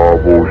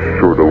 Bravo,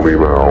 short of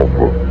Lima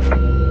Alpha.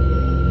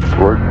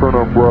 Right turn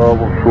on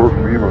Bravo, short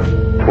Lima,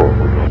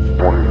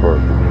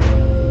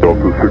 25.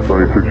 Delta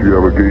 696, you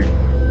have a gate.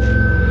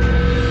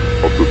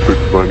 Delta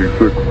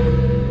 696.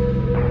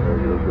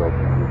 Yeah,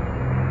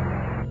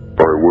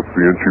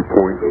 the entry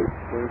point.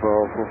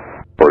 Alpha.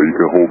 Alright, you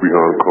can hold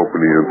behind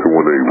company until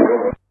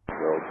enable.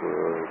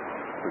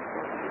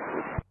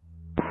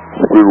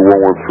 Speed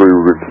 113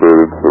 was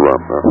declared into the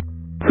ramp now.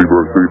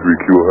 Seabird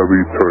 33 Kilo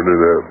Heavy, turn in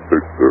at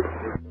Victor.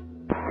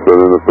 Turn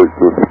in at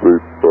Victor,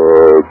 speed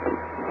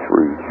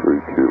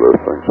 33 Kilo,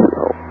 thanks for your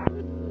help.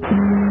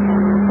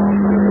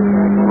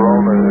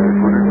 Brown,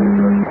 good evening,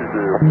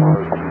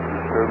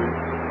 Heavy,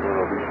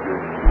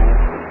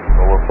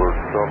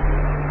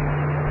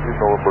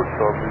 November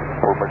 70,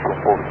 information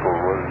protocol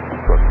ready to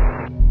start.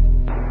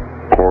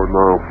 Car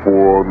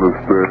 94,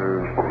 understand,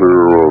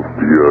 clear of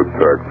the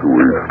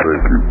taxiway,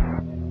 thank you.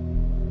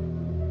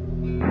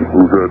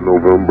 Who's that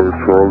November,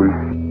 Charlie?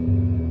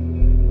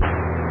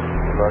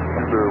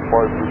 Actually,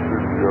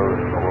 550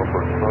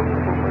 November 7,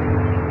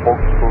 information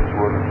protocol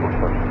ready for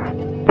start.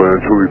 Plan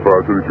Chili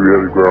 533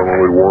 headed ground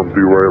only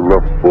 13 right,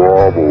 left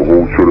Bravo,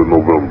 hold short of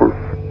November.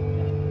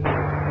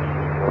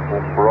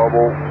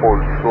 Bravo,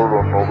 hold short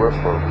on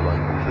November,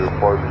 Actually,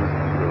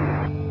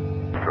 550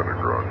 Headed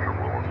ground,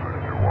 JetBlue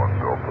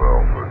 161, Delta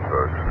Alpha,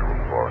 taxi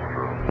with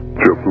Foxtrot.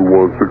 JetBlue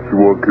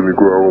 161, Kenny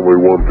ground only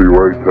 13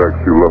 right,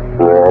 taxi left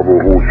Bravo,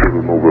 hold short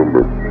of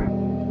November.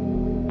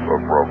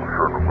 Left Bravo,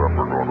 short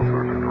November, going to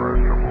 13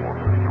 right, JetBlue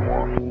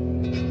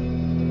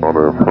 161. On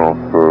Air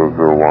France 010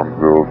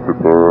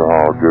 Super,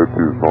 our gate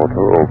is not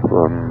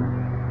open.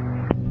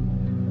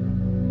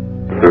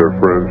 Air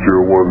France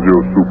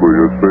 010 Super,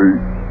 you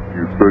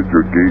said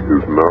your gate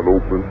is not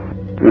open?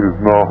 It is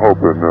not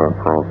open, Air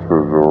France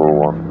 010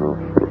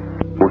 Super.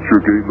 What's your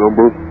gate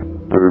number?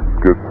 It's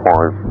gate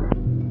 5.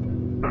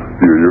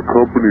 Yeah, your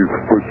company's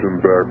pushing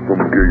back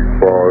from gate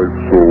 5,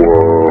 so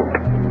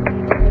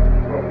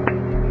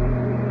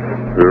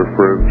Air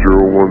France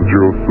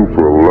 010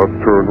 Super, left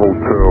turn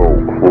hotel,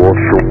 cross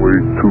runway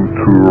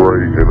 22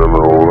 right, and then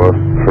a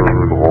left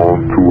turn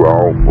onto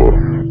Alpha.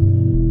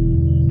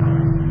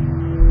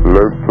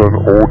 Left turn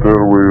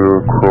hotel way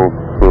across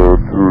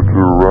 22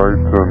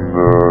 right, and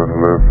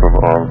left turn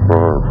Alpha,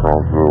 Air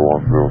France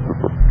 010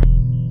 Super.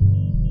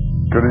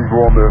 Kenny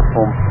ground Air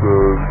France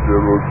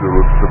 007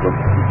 Super,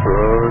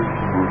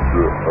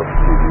 good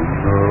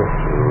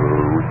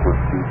afternoon,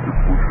 requesting to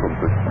push on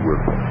taxiway.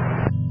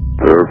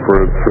 Air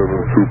France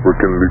 7 Super,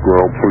 Kennedy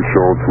ground, push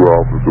on to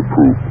Alpha's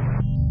approved.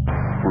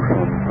 Push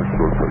on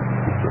taxiway,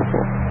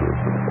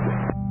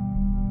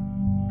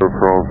 Air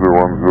France 010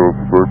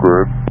 Super, go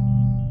ahead.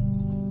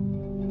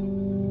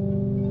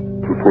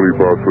 So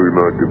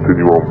 2539,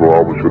 continue on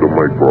Bravo, should have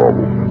Mike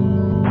Bravo.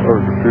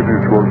 Continue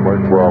towards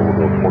Mike Bravo,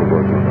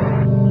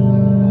 2539.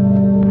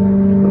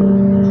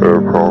 Air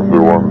France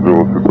 010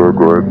 Super,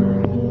 go ahead.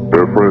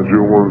 Air France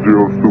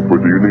 010 Super,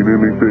 do you need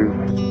anything?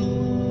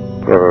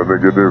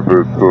 Negative,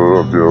 it's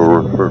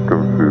your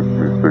frequency,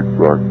 please take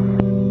back.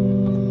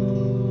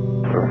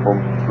 Air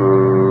France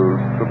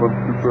 7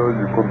 Super,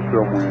 you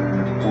confirm we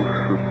push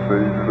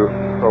sail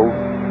south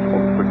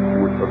on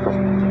taxiway Atom.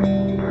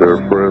 Air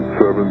France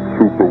 7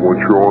 Super,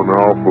 once you're on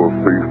Alpha,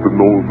 face the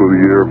nose of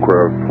the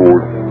aircraft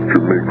towards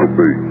Jamaica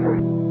Bay.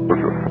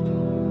 Roger.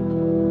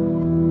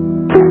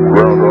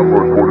 Ground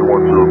Upward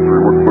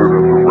 4103, what's clear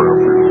as the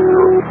ramp is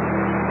here?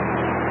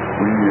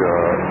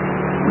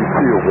 We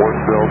see a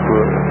 1 Delta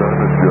and then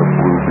a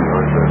JetBlue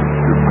behind that.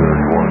 Skip there,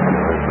 you want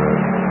behind that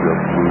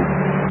JetBlue.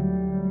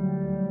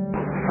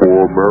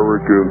 For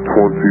American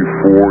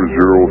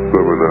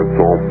 2407,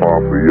 that's on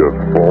Papa, yes.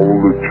 Follow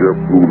the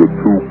JetBlue, the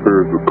two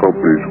pairs of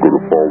companies are going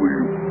to follow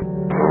you.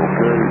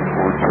 Okay,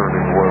 we're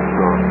turning left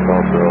on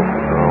Top Alpha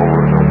now,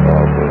 right on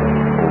Papa,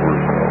 over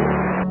south.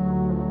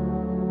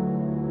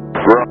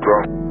 Ground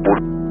up.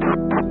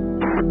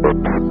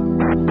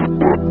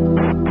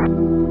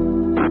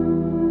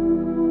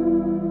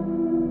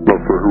 Not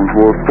sure who's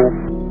last phone?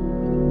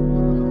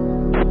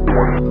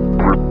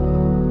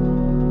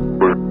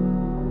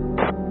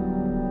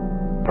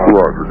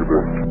 Roger, good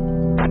day.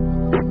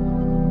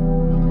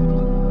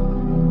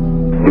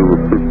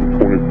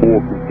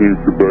 0624, continue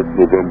to back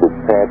November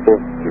Papa,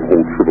 and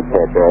hold for the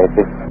Papa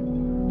Alpha.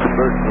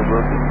 Next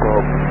November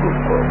Papa,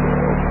 Papa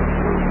Alpha.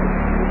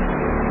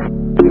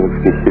 Launch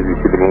to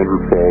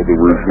 7700, follow the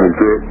regional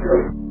jet.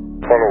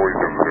 Follow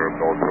weekend jet,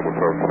 no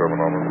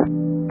 777 on us.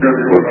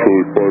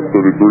 Chili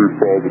 533,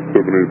 follow the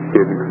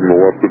 787 from the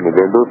left in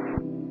November.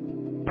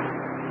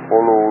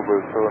 Follow the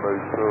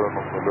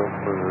 787 on the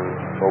left,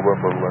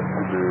 November length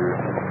to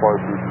the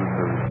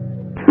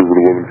 533. Silver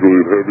 11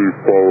 Juliet Heavy,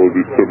 follow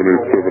the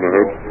 787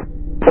 ahead.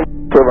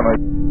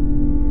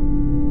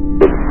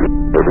 787.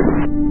 Heavy.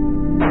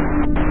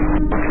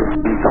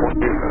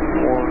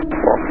 2891,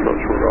 Foxtrot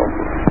short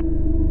Alpha.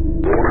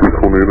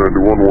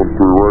 2891,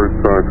 13 right,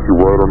 taxi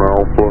right on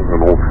Alpha,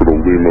 and hold for the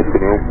Lima for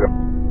now.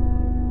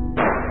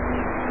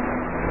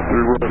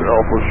 3 right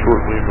Alpha,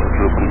 short Lima,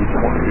 JetBlue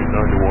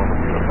 2891, and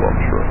we have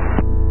Foxtrot.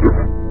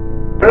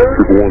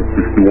 Triple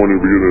 161, you'll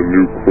be getting a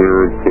new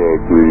clearance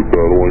through the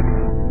satellite.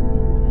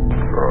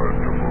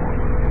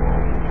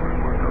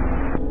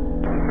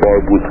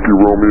 5 Whiskey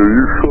Romeo,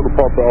 you sure to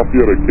pop out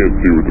yet? I can't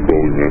see with the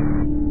building, man.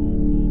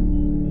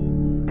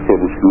 5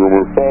 Whiskey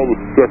Romeo, follow the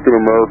second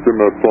American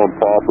that's on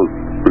Papa,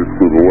 space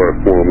actually the last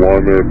one in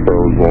line there.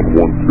 Tower's on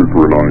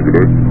 1239, good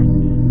day.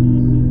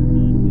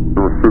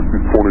 Number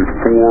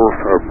 5024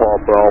 at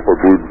Pop Alpha, I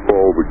believe it's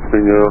all the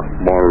King Air,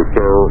 monitor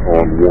tower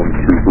on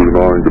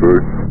 1239, good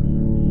day.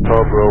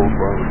 Pop Alpha,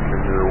 monitor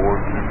King Air,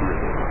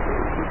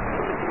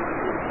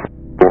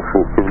 1239.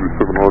 Marshall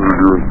 7700,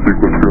 you're in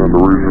sequence here on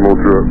the regional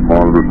jet,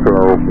 monitor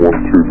tower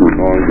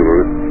 1239, good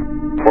day.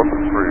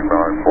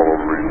 139, follow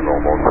the regional,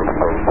 Marshall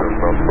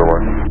 7700, bye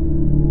bye.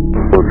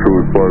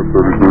 Charlie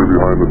 533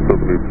 behind the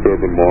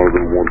 787,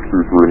 monitor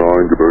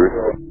 1239, good day.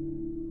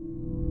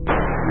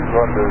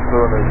 Sunday,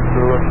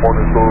 787,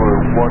 monitor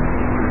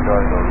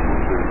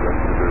 1239,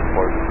 yesterday,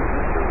 flight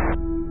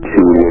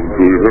 211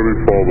 Julia Heavy,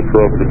 follow the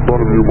traffic in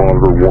front of you,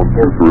 monitor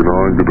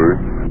 1239, good day.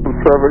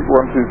 Traffic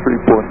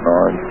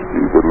 123.9,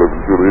 Steve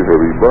 11 Julia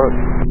Heavy, bye.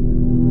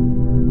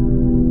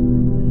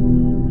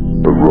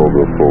 Around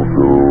FL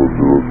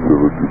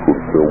 007,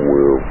 confirm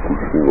we're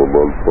pushing on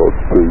Alpha,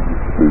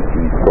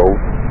 facing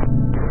south.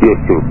 Yes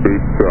sir,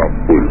 face south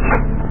please.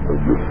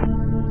 Thank you.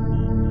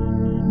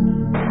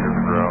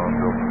 Ground,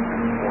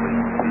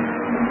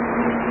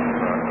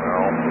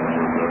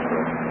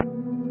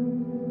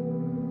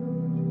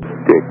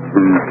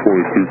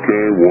 222K,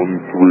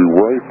 13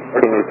 right,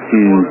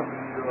 taxi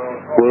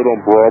right on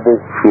Bravo,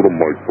 shoot on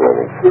Mike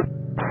Bravo.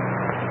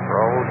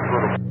 Bravo, shoot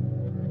on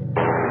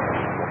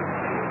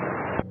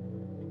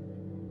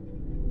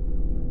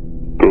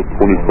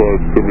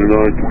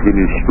 2579,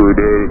 continue straight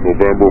ahead.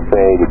 November,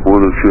 follow the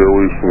British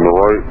Airways from the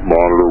right.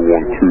 Monitor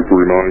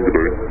 1239, good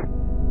day.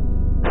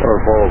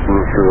 Follow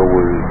British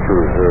Airways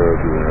straight ahead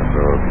and 22.5.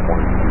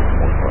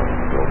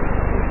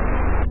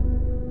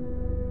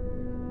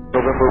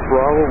 November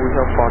Bravo, we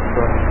have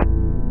Foxtrot.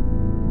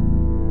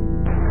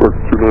 Direct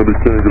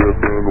 290K, good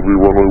afternoon. It'll be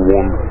runway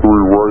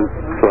 13 right.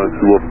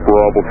 Taxi left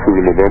Bravo through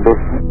the November.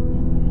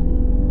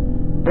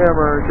 Hey,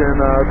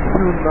 American 290,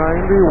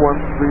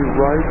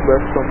 13 right,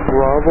 left on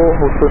Bravo,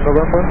 Hotel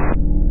November.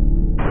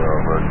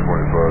 Max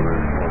 25, 8,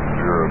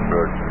 Sierra,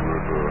 taxi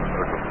with Echo.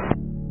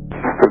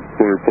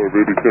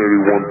 2580 Kennedy,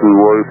 13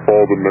 right,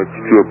 follow the next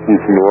jet blue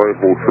from the right,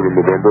 hold short in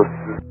November.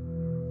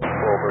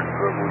 Follow next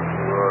jet blue from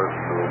the right,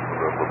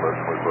 November, Max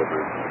 25,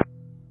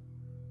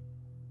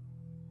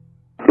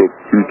 8. Jet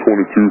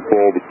 222,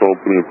 follow the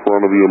company in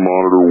front of you,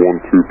 monitor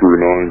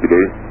 1239, good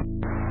day.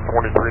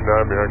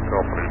 239 behind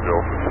company,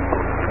 Delta.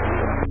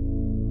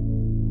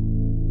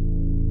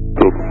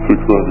 Delta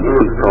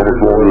 696, how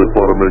much longer they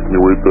plan on making you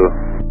wait there?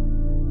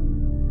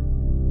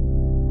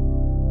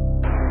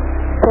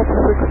 Delta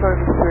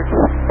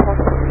 696,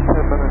 approximately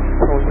 10 minutes,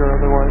 told you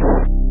otherwise.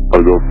 I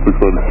got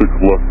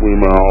 696 left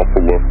Lima Alpha,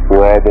 left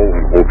Bravo,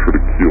 and hold short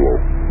to Kilo.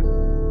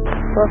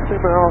 Left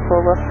Lima Alpha,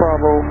 left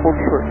Bravo, full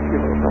short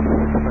Kilo, Delta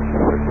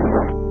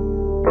 696.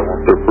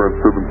 Hey, friend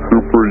 7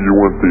 Super, you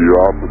went the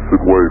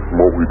opposite way from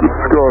what we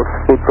discussed,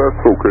 but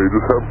that's okay.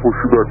 Just have to push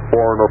you back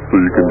far enough so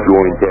you can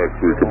join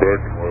taxiway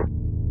Quebec.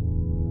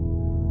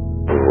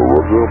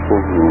 Roger,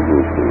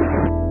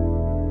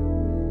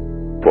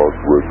 Box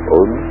red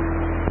on.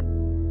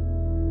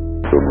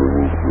 Then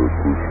remove the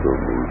push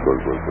and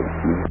resize my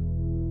country.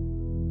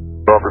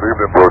 Good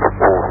evening, Brother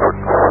 46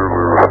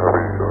 Zulu Heavy,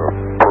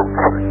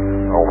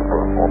 approaching Alpha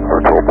on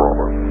Hotel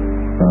Bravo.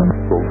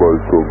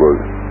 So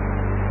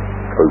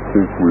I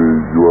think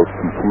you have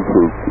to push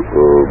us a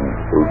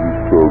bit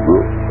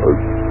further. I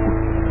put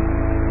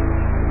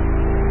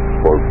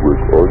box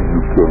red on,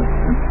 you can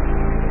see.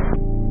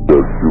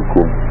 Yes, you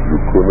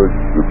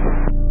connect it.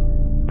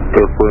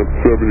 Airframe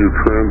 7, you're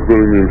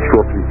transmitting the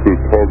instructions to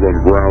tug on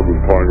ground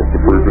and tying up the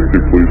frequency.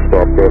 Please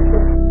stop that.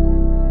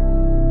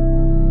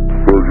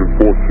 Virgin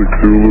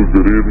 46 Zulu,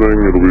 good evening.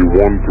 It'll be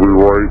 13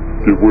 right.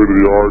 Give way to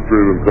the RJ,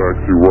 then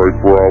taxi right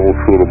Bravo,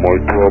 short of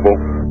Mike Bravo.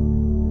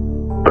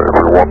 It'll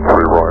be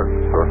 13 right.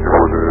 Taxi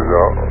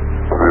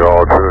for the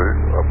RJ,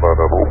 and then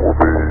it will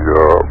be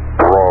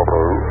Bravo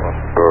and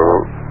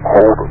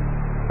hold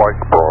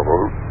Mike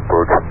Bravo,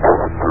 Virgin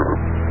 46 Zulu.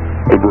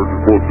 Hey, Virgin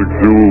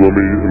 46 Zulu, let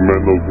me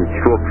amend those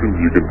instructions.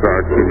 You can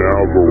taxi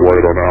now, go right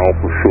on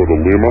Alpha, short of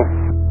Lima.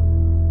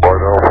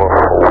 Right Alpha,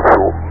 hold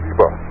short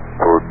Lima,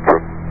 Virgin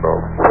 46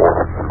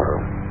 Zulu.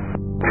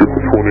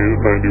 Triple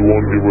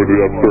 2891, give way to the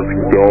obstruction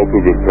Delta,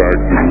 then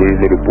taxi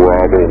Lima to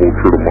Bravo, hold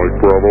short of Mike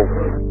Bravo.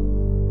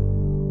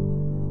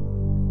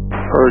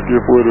 Alright,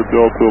 give way to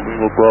Delta,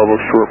 Lima Bravo,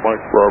 short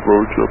Mike Bravo,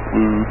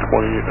 JetBlue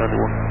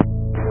 2891.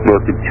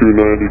 American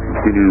 290,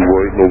 continue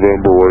right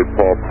November, right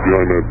pop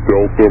behind that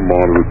Delta,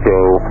 monitor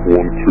tower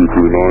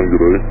 1239,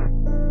 good day.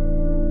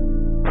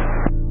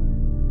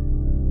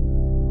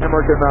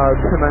 American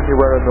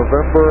 290 right in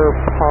November,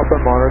 pop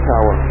and monitor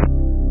tower.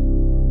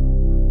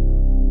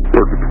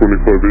 American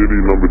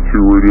 2580, number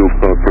 2 radio,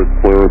 contact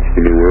clearance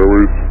for New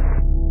Airways.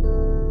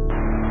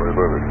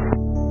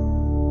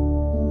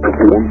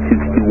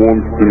 161,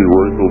 continue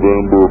right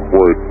November,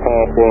 right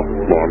Papa,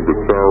 monitor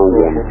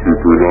tower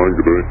 1239,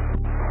 good day.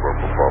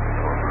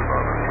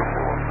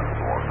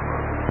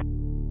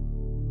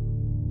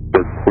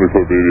 Back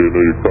 2580, I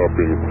know you're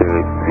copying the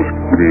clearance, just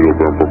continue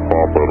November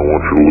Papa, I don't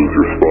want you to lose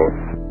your spot.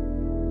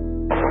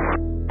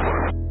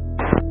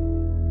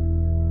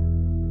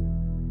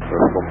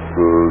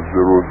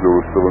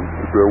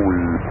 there we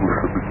push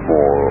a bit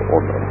more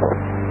on that part.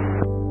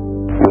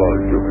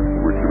 Right,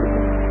 we do.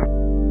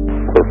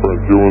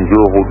 Friend 0-0,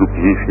 hold your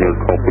position, your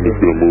company's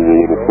going to move a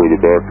little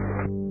further back.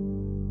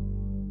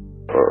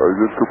 I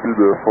just copied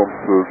from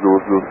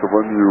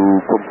 007, you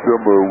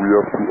confirm we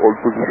have to hold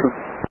position?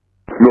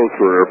 No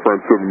sir, Air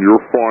France 7,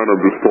 you're fine,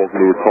 I'm just talking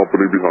to the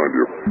company behind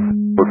you.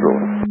 Okay.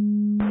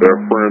 Air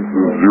France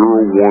 010,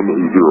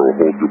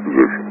 hold your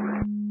position.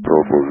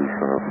 Hold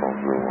position, Air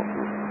France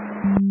 010.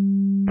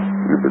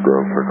 In the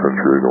ground check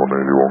country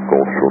 8181,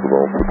 Gulf, short of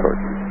Alpha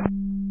taxi.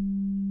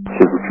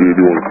 Secretary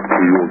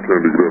 81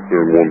 Kennedy, get up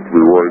there in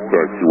 13 right,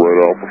 taxi right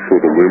Alpha,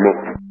 short of Lima.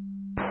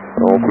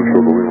 Alpha,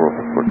 short of Lima,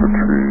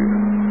 Secretary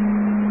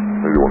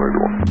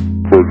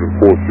 8181. Virgin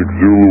 46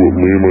 Zulu at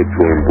Lima,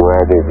 join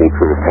Bravo, hold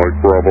short of Mike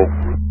Bravo.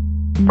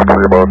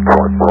 Lima,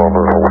 join Bravo,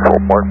 hold short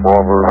of Mike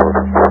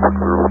Bravo,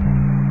 Zulu.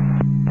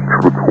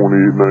 Short of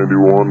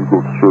 2891, go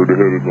straight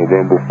ahead in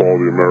November,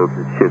 follow the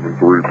American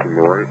 73 from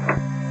the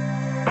right.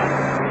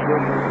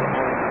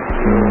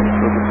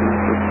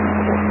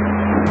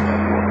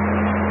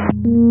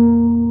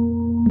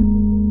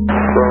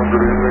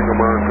 Good evening,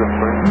 American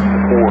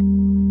 94.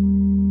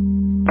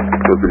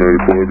 American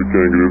 94, Heavy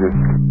Can, good evening.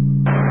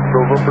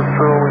 November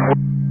Charlie.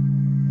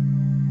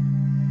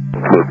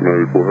 American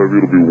 94 Heavy,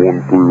 it'll be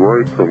 13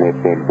 right, turn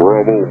left on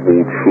Bravo,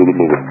 hold short of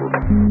November.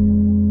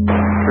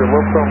 Okay,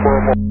 left on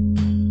Bravo.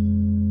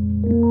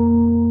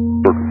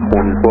 American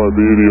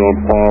 2580 on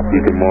pop,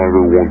 you can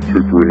monitor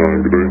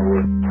 1239, good day.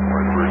 1239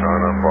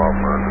 on pop,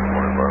 American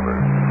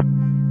 2580.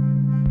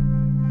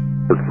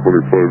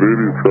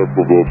 2580, traffic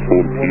will go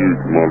full to you,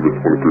 monitor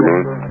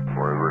 239.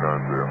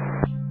 239,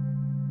 yeah.